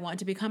someone might want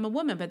to become a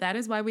woman. But that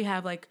is why we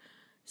have, like,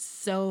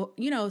 so,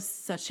 you know,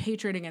 such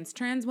hatred against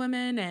trans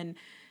women. And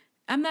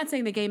I'm not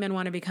saying that gay men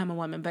want to become a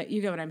woman, but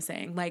you get what I'm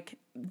saying. Like,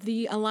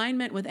 the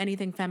alignment with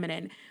anything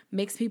feminine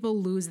makes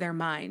people lose their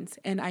minds.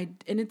 And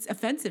it's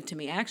offensive to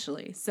me,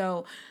 actually.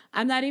 So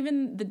I'm not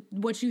even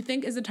what you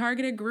think is a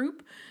targeted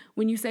group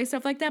when you say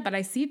stuff like that, but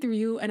I see through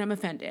you and I'm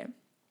offended.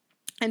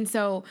 And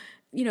so,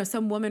 you know,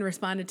 some woman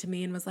responded to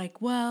me and was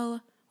like,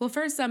 well,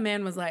 first some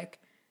man was like,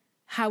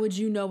 how would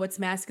you know what's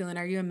masculine?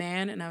 Are you a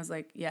man? And I was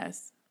like,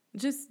 yes,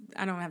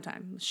 I don't have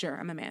time. Sure,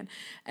 I'm a man.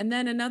 And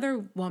then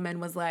another woman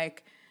was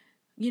like,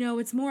 you know,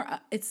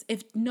 it's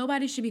if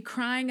nobody should be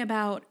crying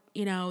about,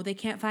 you know, they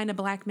can't find a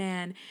black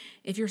man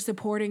if you're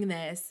supporting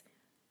this.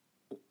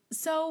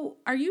 So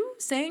are you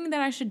saying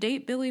that I should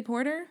date Billy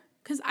Porter?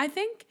 Because I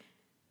think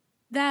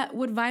that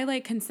would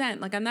violate consent.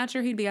 Like, I'm not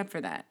sure he'd be up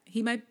for that.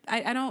 He might,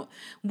 I don't,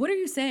 what are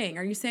you saying?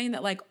 Are you saying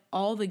that, like,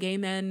 all the gay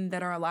men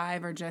that are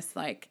alive are just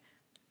like,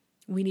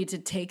 we need to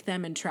take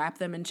them and trap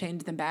them and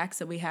change them back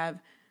so we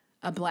have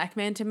a black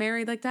man to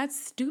marry? Like, that's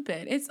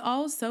stupid. It's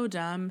all so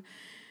dumb.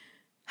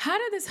 How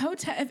did this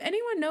Hotep, if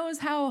anyone knows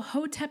how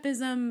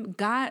Hotepism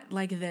got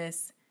like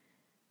this,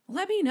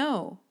 let me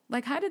know.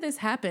 Like, how did this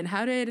happen?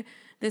 How did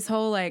this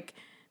whole, like,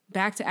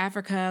 back to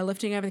Africa,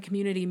 lifting up the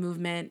community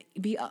movement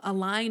be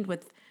aligned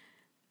with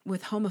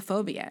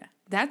homophobia?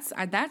 That's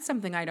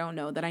something I don't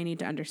know that I need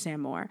to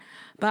understand more.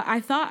 But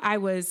I thought I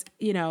was,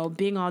 you know,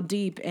 being all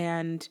deep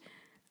and,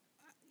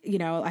 you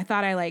know, I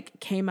thought I, like,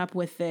 came up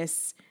with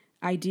this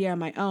idea on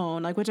my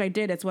own, like, which I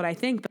did. It's what I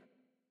think. But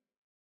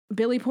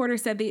Billy Porter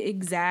said the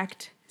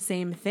exact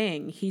same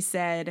thing. He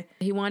said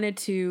he wanted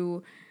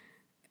to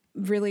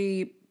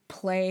really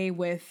play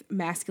with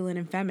masculine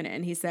and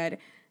feminine. He said,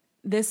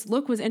 this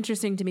look was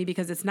interesting to me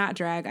because it's not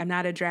drag. I'm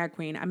not a drag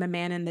queen. I'm a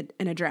man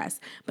in a dress.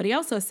 But he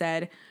also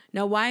said,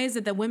 no, why is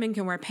it that women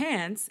can wear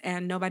pants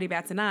and nobody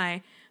bats an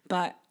eye,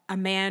 but a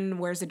man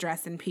wears a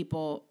dress and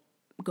people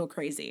go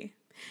crazy?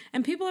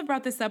 And people have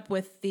brought this up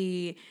with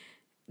the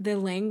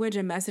language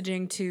and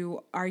messaging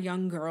to our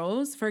young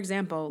girls. For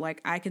example,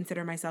 like, I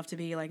consider myself to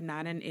be, like,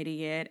 not an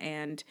idiot,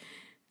 and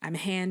I'm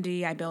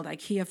handy. I build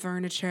IKEA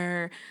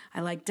furniture.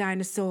 I like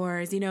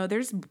dinosaurs. You know,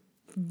 there's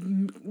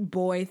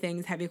boy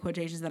things, heavy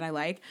quotations, that I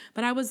like.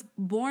 But I was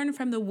born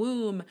from the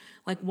womb,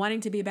 like,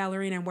 wanting to be a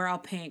ballerina and wear all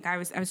pink. I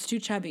was too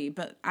chubby,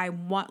 but I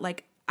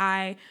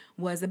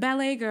was a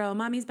ballet girl,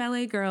 mommy's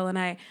ballet girl, and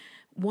I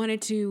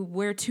wanted to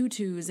wear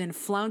tutus and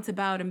flounce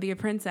about and be a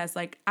princess.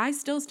 Like, I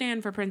still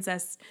stand for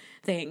princess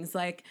things.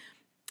 Like,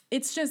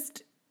 it's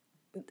just,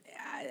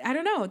 I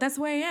don't know. That's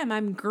the way I am.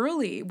 I'm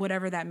girly,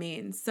 whatever that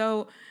means.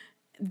 So,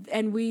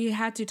 and we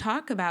had to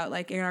talk about,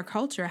 like, in our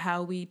culture,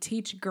 how we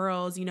teach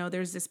girls, you know,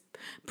 there's this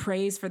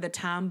praise for the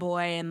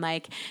tomboy and,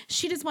 like,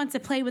 she just wants to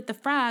play with the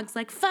frogs.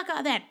 Like, fuck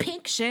all that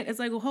pink shit. It's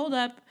like, well, hold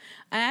up.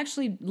 I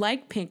actually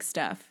like pink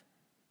stuff.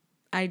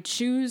 I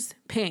choose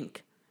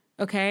pink.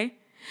 Okay?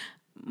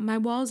 My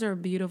walls are a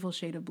beautiful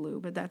shade of blue,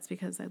 but that's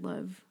because I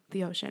love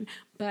the ocean.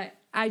 But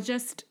I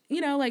just, you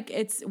know, like,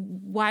 it's,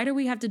 why do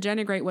we have to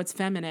denigrate what's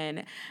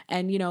feminine?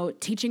 And, you know,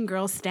 teaching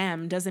girls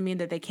STEM doesn't mean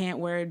that they can't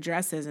wear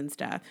dresses and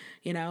stuff.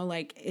 You know,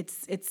 like,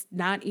 it's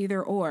not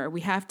either or. We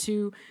have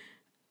to,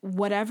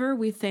 whatever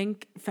we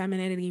think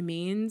femininity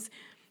means,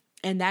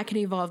 and that can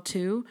evolve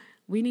too,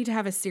 we need to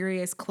have a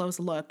serious, close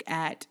look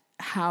at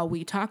how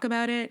we talk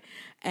about it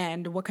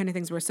and what kind of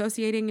things we're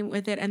associating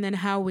with it, and then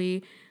how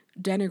we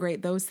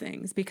denigrate those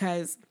things.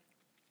 Because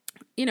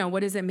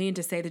what does it mean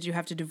to say that you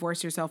have to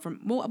divorce yourself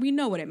from, well, we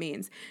know what it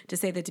means to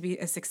say that to be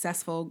a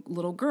successful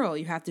little girl,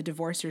 you have to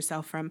divorce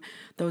yourself from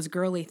those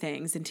girly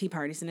things and tea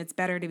parties. And it's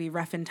better to be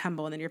rough and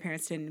tumble. And then your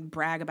parents didn't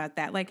brag about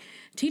that. Like,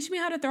 teach me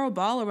how to throw a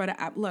ball or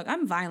what. Look,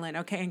 I'm violent,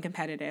 okay, and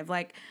competitive.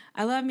 Like,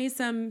 I love me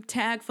some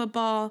tag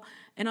football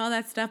and all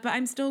that stuff, but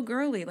I'm still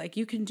girly. Like,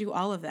 you can do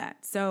all of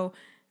that. So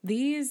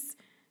these,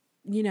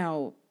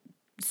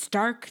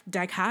 stark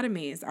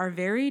dichotomies are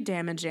very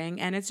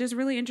damaging, and it's just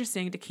really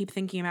interesting to keep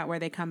thinking about where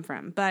they come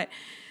from. But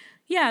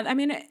yeah, I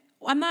mean,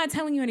 I'm not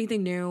telling you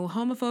anything new.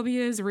 Homophobia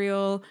is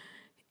real.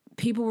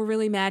 People were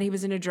really mad he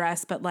was in a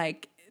dress, but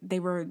like they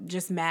were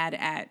just mad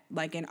at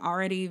like an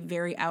already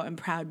very out and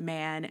proud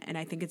man, and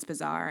I think it's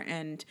bizarre.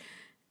 And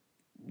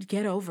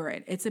get over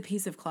it. It's a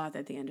piece of cloth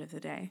at the end of the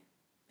day.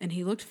 And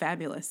he looked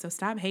fabulous, so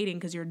stop hating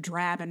because you're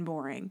drab and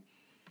boring.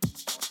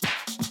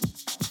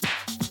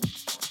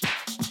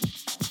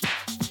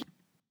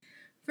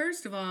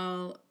 First of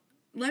all,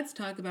 let's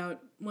talk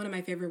about one of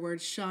my favorite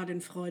words,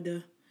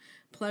 schadenfreude,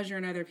 pleasure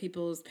in other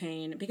people's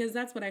pain, because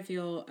that's what I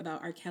feel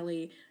about R.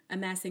 Kelly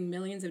amassing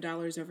millions of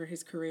dollars over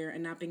his career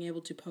and not being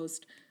able to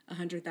post a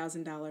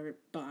 $100,000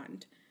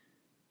 bond.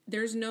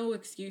 There's no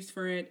excuse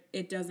for it.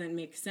 It doesn't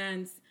make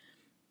sense.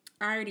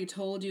 I already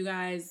told you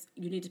guys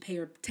you need to pay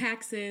your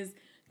taxes.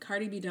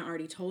 Cardi B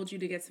already told you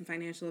to get some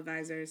financial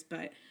advisors,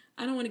 but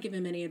I don't want to give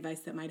him any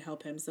advice that might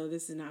help him, so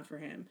this is not for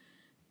him.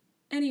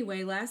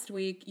 Anyway, last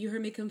week, you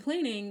heard me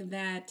complaining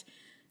that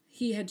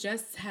he had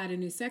just had a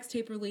new sex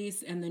tape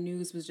release and the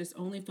news was just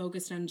only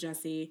focused on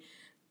Jussie.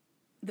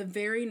 The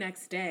very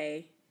next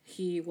day,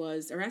 he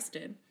was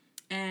arrested.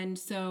 And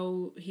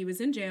so he was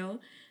in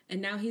jail,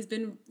 and now he's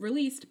been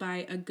released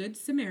by a Good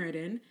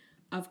Samaritan,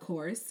 of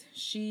course.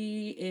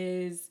 She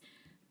is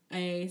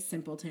a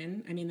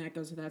simpleton. I mean, that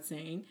goes without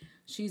saying.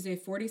 She's a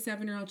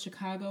 47-year-old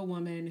Chicago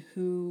woman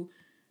who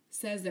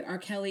says that R.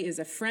 Kelly is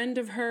a friend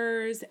of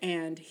hers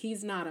and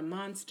he's not a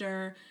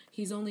monster.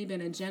 He's only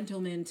been a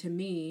gentleman to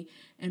me.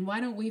 And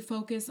why don't we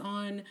focus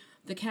on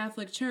the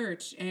Catholic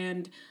Church?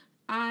 And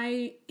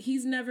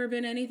he's never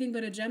been anything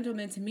but a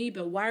gentleman to me,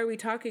 but why are we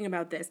talking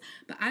about this?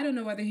 But I don't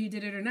know whether he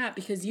did it or not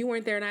because you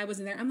weren't there and I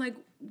wasn't there. I'm like,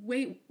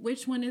 wait,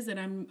 which one is it?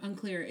 I'm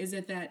unclear. Is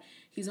it that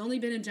he's only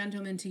been a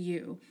gentleman to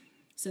you?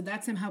 So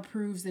that somehow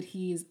proves that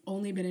he's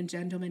only been a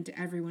gentleman to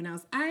everyone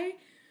else.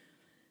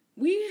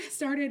 We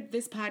started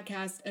this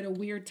podcast at a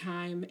weird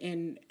time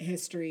in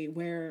history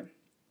where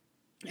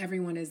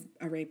everyone is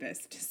a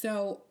rapist.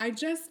 So I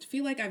just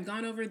feel like I've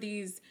gone over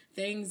these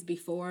things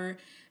before,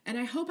 and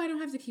I hope I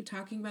don't have to keep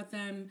talking about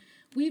them.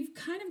 We've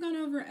kind of gone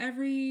over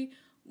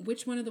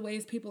which one of the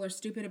ways people are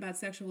stupid about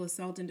sexual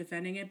assault and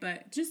defending it,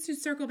 but just to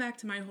circle back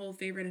to my whole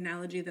favorite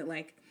analogy that,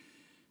 like,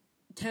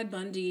 Ted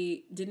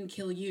Bundy didn't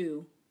kill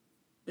you,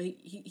 but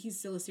he's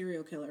still a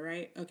serial killer,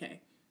 right?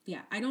 Okay.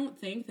 Yeah, I don't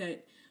think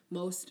that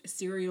most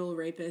serial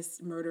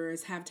rapists,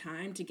 murderers have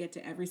time to get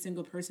to every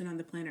single person on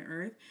the planet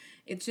Earth.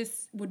 It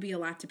just would be a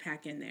lot to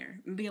pack in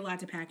there. It would be a lot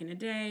to pack in a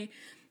day.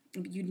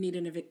 You'd need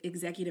an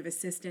executive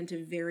assistant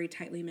to very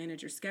tightly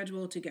manage your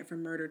schedule to get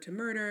from murder to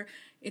murder.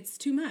 It's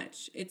too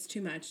much. It's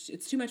too much.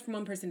 It's too much for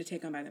one person to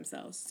take on by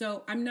themselves.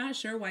 So I'm not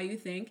sure why you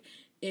think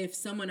if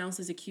someone else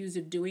is accused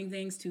of doing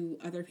things to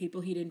other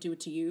people, he didn't do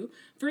it to you.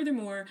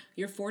 Furthermore,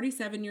 you're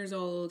 47 years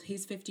old,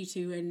 he's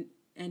 52,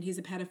 and he's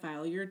a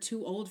pedophile. You're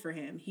too old for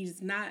him.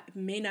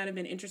 May not have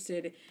been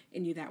interested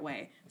in you that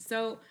way.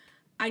 So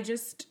I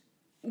just,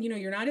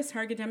 you're not his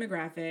target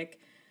demographic.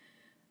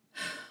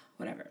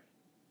 Whatever.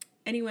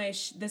 Anyway,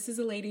 this is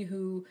a lady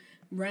who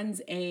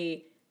runs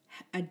a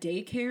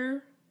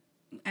daycare,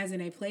 as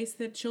in a place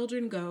that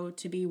children go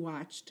to be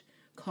watched,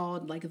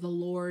 called like the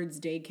Lord's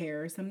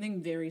Daycare,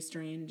 something very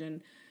strange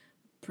and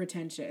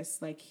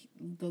pretentious. Like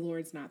the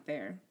Lord's not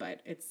there,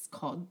 but it's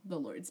called the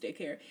Lord's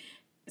Daycare.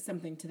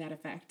 Something to that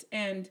effect.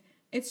 And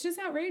it's just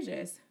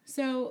outrageous.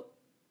 So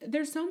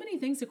there's so many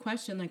things to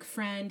question, like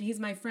friend, he's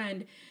my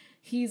friend.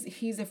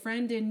 He's a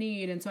friend in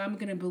need, and so I'm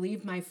going to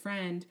believe my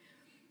friend.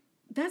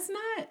 That's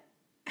not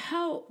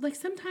how, like,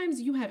 sometimes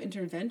you have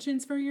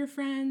interventions for your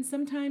friends.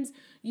 Sometimes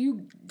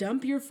you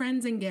dump your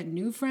friends and get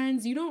new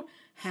friends. You don't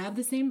have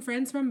the same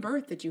friends from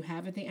birth that you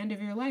have at the end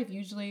of your life.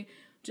 Usually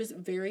just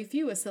very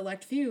few, a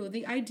select few.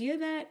 The idea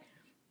that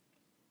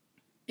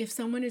if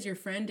someone is your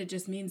friend, it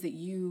just means that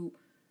you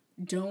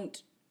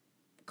don't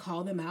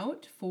call them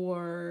out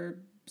for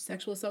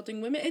sexual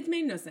assaulting women. It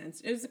made no sense.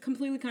 It was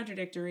completely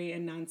contradictory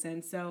and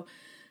nonsense. So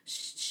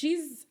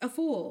she's a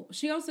fool.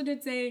 She also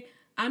did say,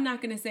 I'm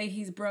not going to say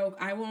he's broke.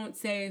 I won't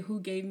say who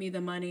gave me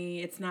the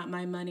money. It's not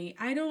my money.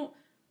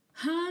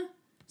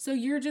 So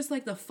you're just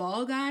like the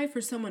fall guy for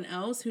someone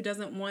else who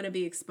doesn't want to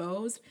be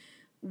exposed?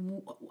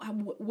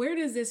 Where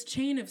does this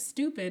chain of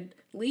stupid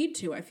lead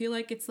to? I feel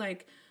like it's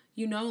like,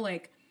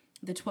 like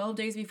the 12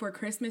 days before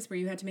Christmas where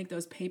you had to make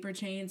those paper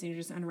chains and you're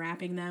just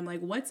unwrapping them. Like,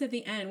 what's at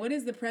the end? What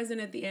is the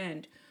present at the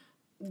end?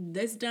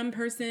 This dumb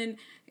person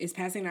is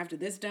passing off to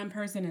this dumb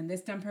person and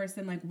this dumb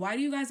person. Like, why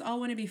do you guys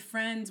all want to be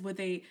friends with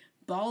a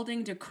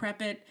balding,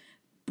 decrepit,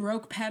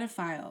 broke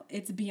pedophile?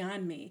 It's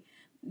beyond me.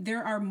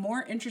 there are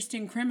more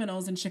interesting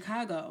criminals in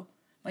Chicago,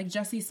 like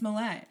Jussie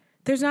Smollett.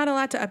 There's not a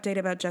lot to update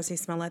about Jussie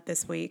Smollett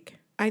this week.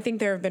 I think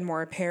there have been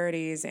more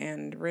parodies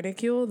and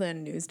ridicule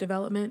than news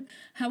development.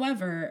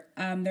 However,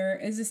 there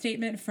is a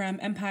statement from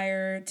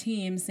Empire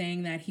team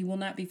saying that he will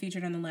not be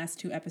featured on the last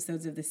 2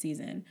 episodes of the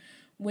season,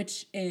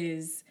 which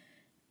is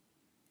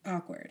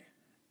awkward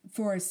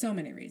for so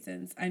many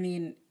reasons. I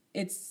mean,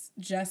 it's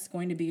just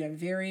going to be a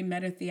very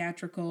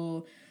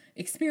meta-theatrical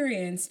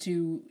experience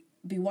to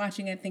be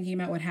watching it, thinking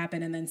about what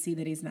happened, and then see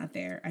that he's not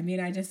there. I mean,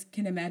 I just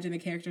can imagine the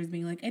characters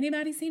being like,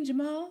 anybody seen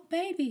Jamal?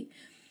 Baby,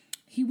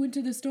 he went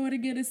to the store to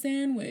get a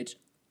sandwich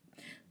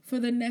for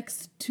the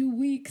next 2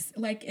 weeks.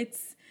 Like,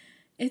 it's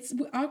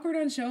awkward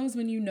on shows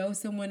when you know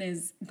someone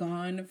is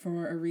gone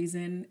for a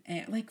reason.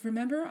 And like,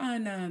 remember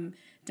on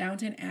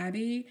Downton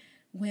Abbey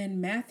when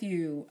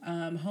Matthew,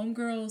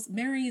 homegirls,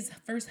 Mary's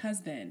first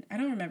husband, I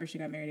don't remember if she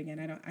got married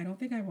again. I don't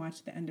think I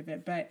watched the end of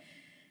it, but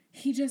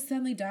he just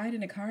suddenly died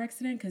in a car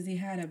accident because he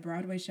had a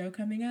Broadway show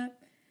coming up.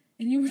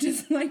 And you were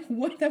just like,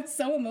 what? That's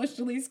so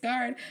emotionally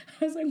scarred.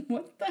 I was like,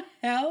 what the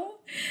hell?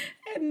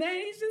 And then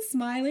he's just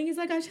smiling. He's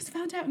like, I just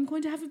found out I'm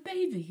going to have a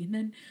baby. And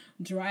then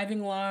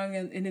driving along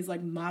in his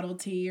like Model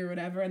T or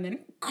whatever. And then,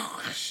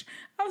 gosh,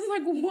 I was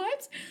like,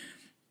 what?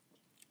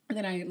 And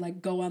then I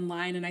like go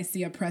online and I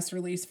see a press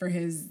release for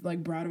his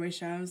like Broadway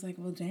show. I was like,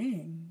 well,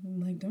 dang,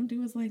 like, don't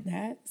do us like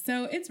that.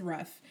 So it's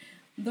rough.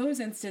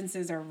 Those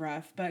instances are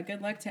rough, but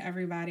good luck to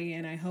everybody.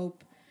 And I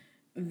hope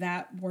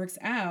that works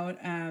out.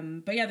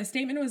 But yeah, the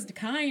statement was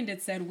kind.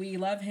 It said, we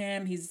love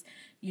him. He's,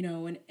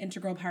 an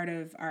integral part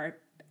of our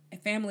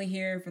family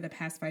here for the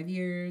past 5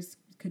 years.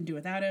 Couldn't do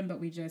without him, but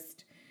we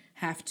just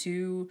have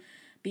to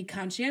be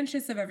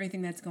conscientious of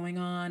everything that's going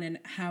on and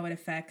how it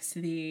affects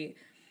the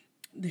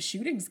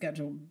shooting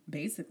schedule,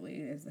 basically,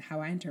 is how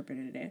I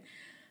interpreted it.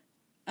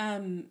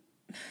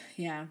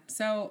 Yeah,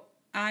 so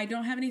I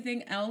don't have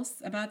anything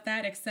else about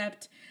that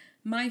except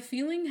my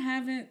feelings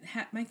have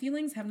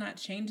not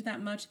changed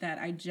that much, that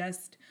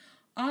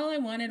all I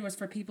wanted was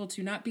for people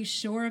to not be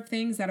sure of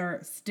things that are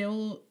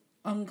still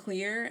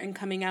unclear and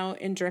coming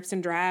out in drips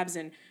and drabs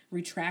and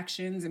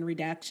retractions and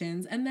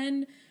redactions, and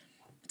then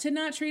to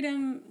not treat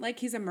him like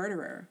he's a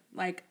murderer.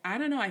 Like, I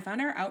don't know, I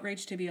found our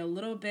outrage to be a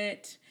little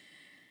bit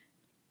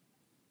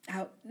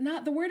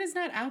the word is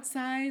not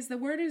outsized, the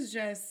word is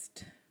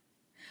just,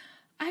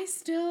 I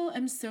still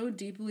am so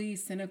deeply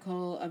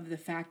cynical of the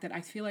fact that I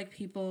feel like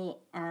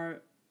people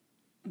are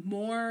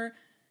more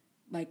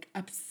like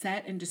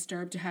upset and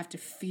disturbed to have to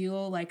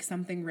feel like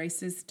something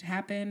racist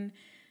happened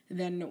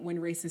than when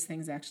racist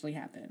things actually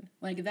happen.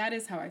 Like, that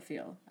is how I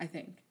feel, I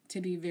think,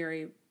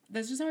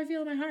 that's just how I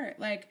feel in my heart.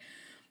 Like,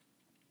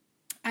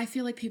 I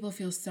feel like people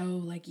feel so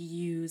like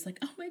used, like,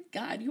 oh my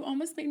God, you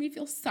almost made me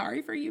feel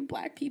sorry for you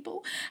Black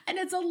people. And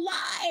it's a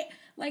lie.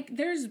 Like,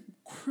 there's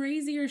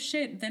crazier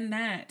shit than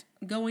that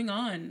going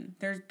on.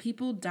 There's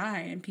people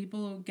die and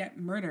people get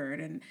murdered.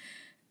 And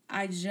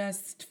I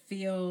just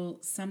feel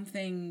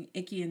something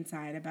icky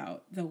inside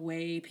about the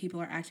way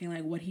people are acting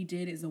like what he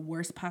did is the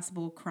worst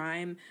possible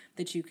crime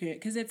that you could,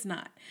 because it's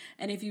not.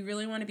 And if you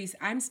really want to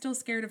I'm still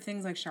scared of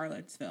things like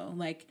Charlottesville.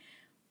 Like,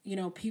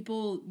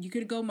 people, you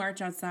could go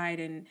march outside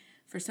and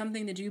for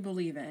something that you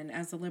believe in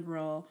as a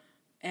liberal,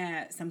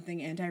 something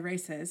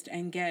anti-racist,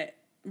 and get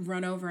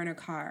run over in a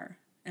car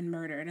and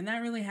murdered. And that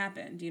really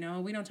happened,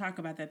 We don't talk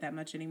about that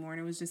much anymore,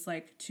 and it was just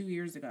like 2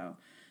 years ago.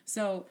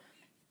 So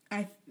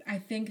I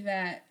think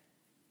that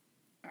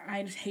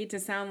I hate to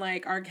sound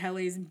like R.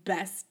 Kelly's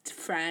best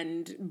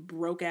friend,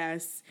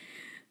 broke-ass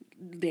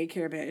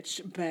daycare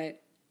bitch,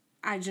 but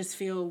I just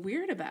feel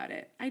weird about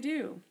it. I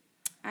do.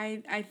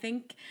 I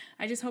think,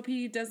 I just hope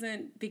he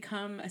doesn't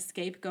become a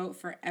scapegoat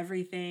for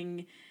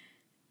everything.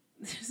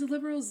 The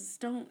liberals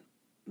don't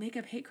make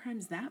up hate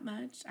crimes that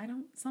much.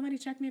 Somebody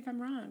check me if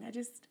I'm wrong. I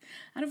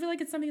don't feel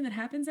like it's something that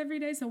happens every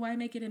day, so why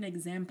make it an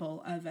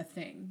example of a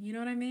thing? You know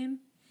what I mean?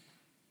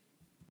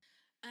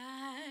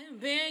 I've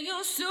been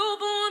your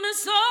superwoman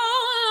so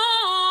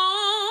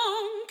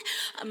long,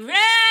 I'm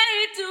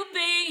ready to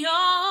be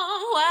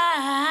your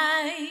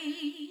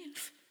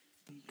wife.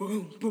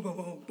 Boom, boom, boom,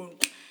 boom, boom.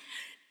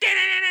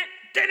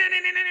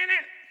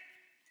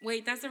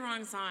 Wait, that's the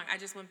wrong song. I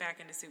just went back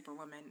into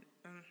Superwoman.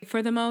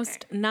 For the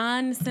most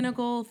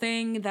non-cynical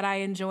thing that I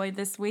enjoyed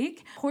this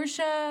week,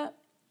 Portia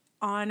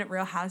on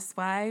Real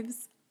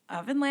Housewives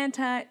of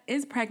Atlanta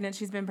is pregnant.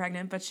 She's been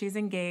pregnant, but she's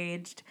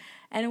engaged.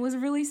 And it was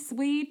really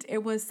sweet.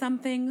 It was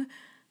something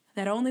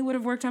that only would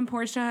have worked on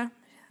Portia.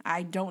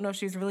 I don't know if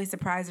she was really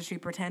surprised or she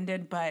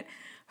pretended, but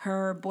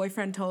her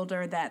boyfriend told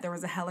her that there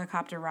was a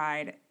helicopter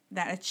ride,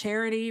 that a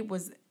charity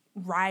was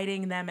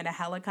riding them in a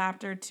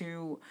helicopter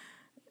to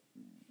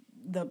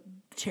the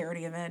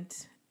charity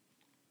event.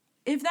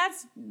 If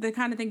that's the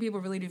kind of thing people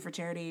really do for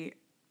charity,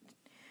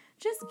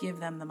 just give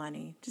them the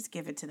money. Just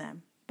give it to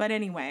them. But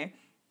anyway,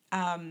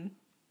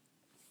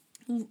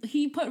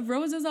 he put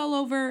roses all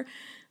over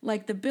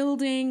like the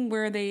building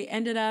where they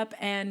ended up,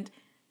 and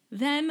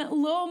then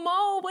Lil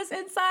Mo was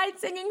inside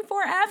singing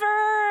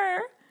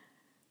Forever.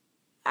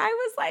 I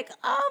was like,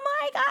 oh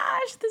my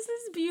gosh, this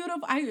is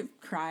beautiful. I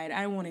cried.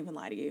 I won't even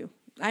lie to you.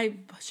 I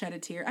shed a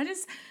tear. I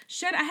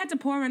had to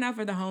pour one out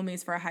for the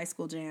homies for a high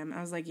school jam.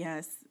 I was like,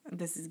 yes,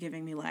 this is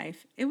giving me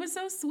life. It was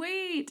so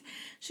sweet.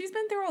 She's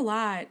been through a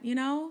lot, you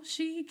know?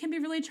 She can be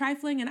really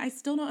trifling, and I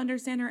still don't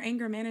understand her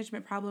anger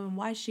management problem and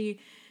why she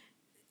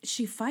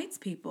fights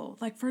people,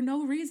 like, for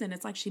no reason.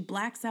 It's like she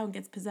blacks out and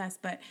gets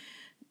possessed, but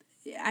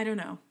I don't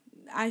know.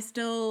 I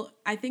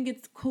think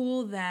it's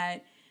cool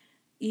that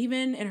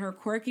even in her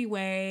quirky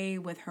way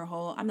with her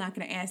whole, I'm not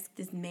going to ask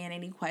this man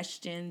any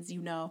questions,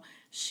 you know,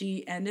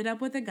 she ended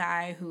up with a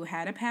guy who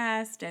had a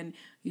past and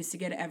used to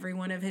get every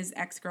one of his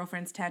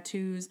ex-girlfriend's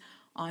tattoos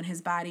on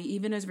his body.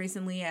 Even as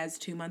recently as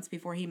 2 months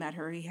before he met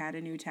her, he had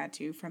a new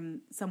tattoo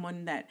from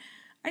someone that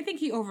I think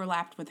he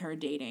overlapped with her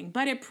dating.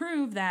 But it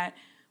proved that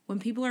when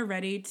people are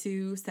ready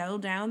to settle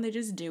down, they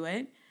just do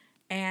it.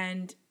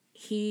 And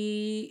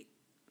he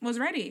was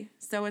ready.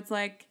 So it's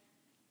like,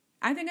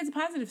 I think it's a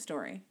positive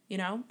story, you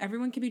know?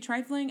 Everyone can be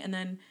trifling, and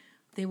then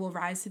they will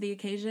rise to the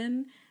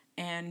occasion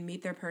and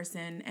meet their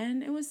person,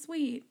 and it was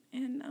sweet.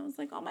 And I was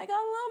like, oh my God,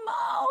 Lil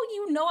Mo,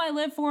 you know I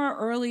live for an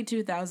early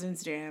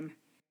 2000s jam.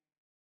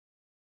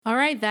 All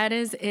right, that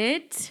is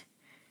it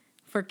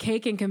for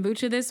Cake and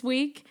Kombucha this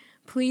week.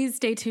 Please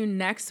stay tuned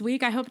next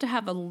week. I hope to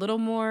have a little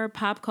more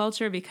pop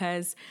culture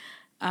because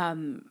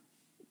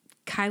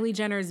Kylie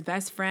Jenner's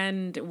best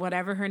friend,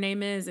 whatever her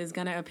name is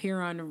going to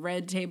appear on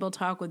Red Table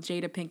Talk with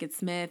Jada Pinkett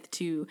Smith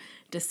to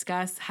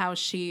discuss how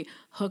she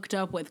hooked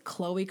up with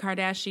Khloe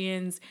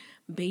Kardashian's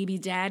baby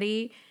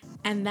daddy.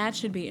 And that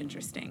should be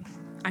interesting.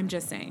 I'm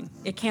just saying.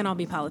 It can't all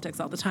be politics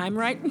all the time,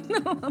 right?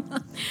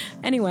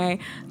 Anyway,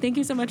 thank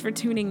you so much for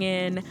tuning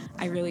in.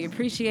 I really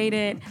appreciate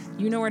it.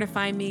 You know where to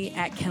find me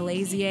at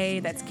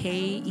Kelezie. That's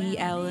Kelezie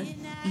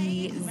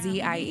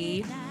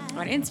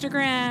on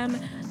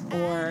Instagram.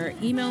 Or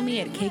email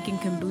me at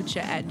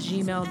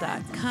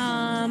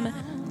cakeandkombucha@gmail.com.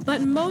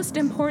 But most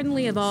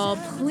importantly of all,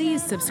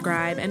 please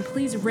subscribe and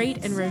please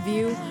rate and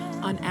review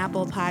on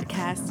Apple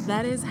Podcasts.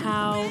 That is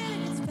how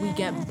we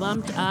get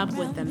bumped up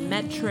with the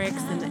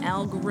metrics and the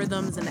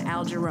algorithms and the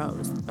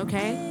algorithm.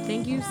 Okay?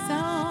 Thank you so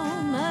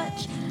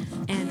much.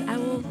 And I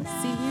will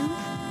see you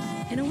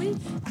in a week.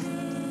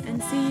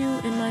 And see you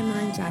in my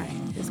mind's eye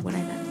is what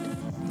I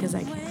meant. Because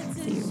I can't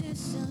see you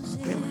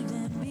really.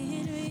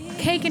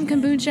 Cake and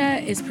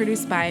Kombucha is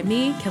produced by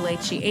me,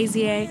 Kelechi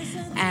Ezie,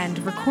 and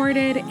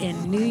recorded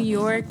in New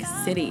York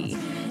City.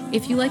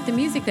 If you like the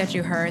music that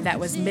you heard, that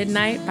was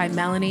Midnight by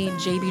Melanie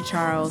J.B.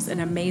 Charles,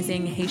 an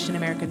amazing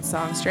Haitian-American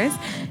songstress.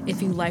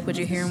 If you like what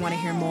you hear and want to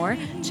hear more,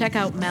 check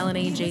out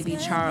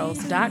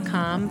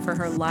MelanieJBCharles.com for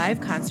her live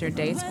concert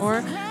dates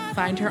or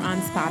find her on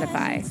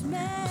Spotify.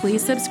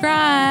 Please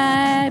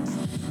subscribe,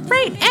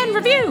 rate, and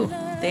review.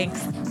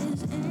 Thanks.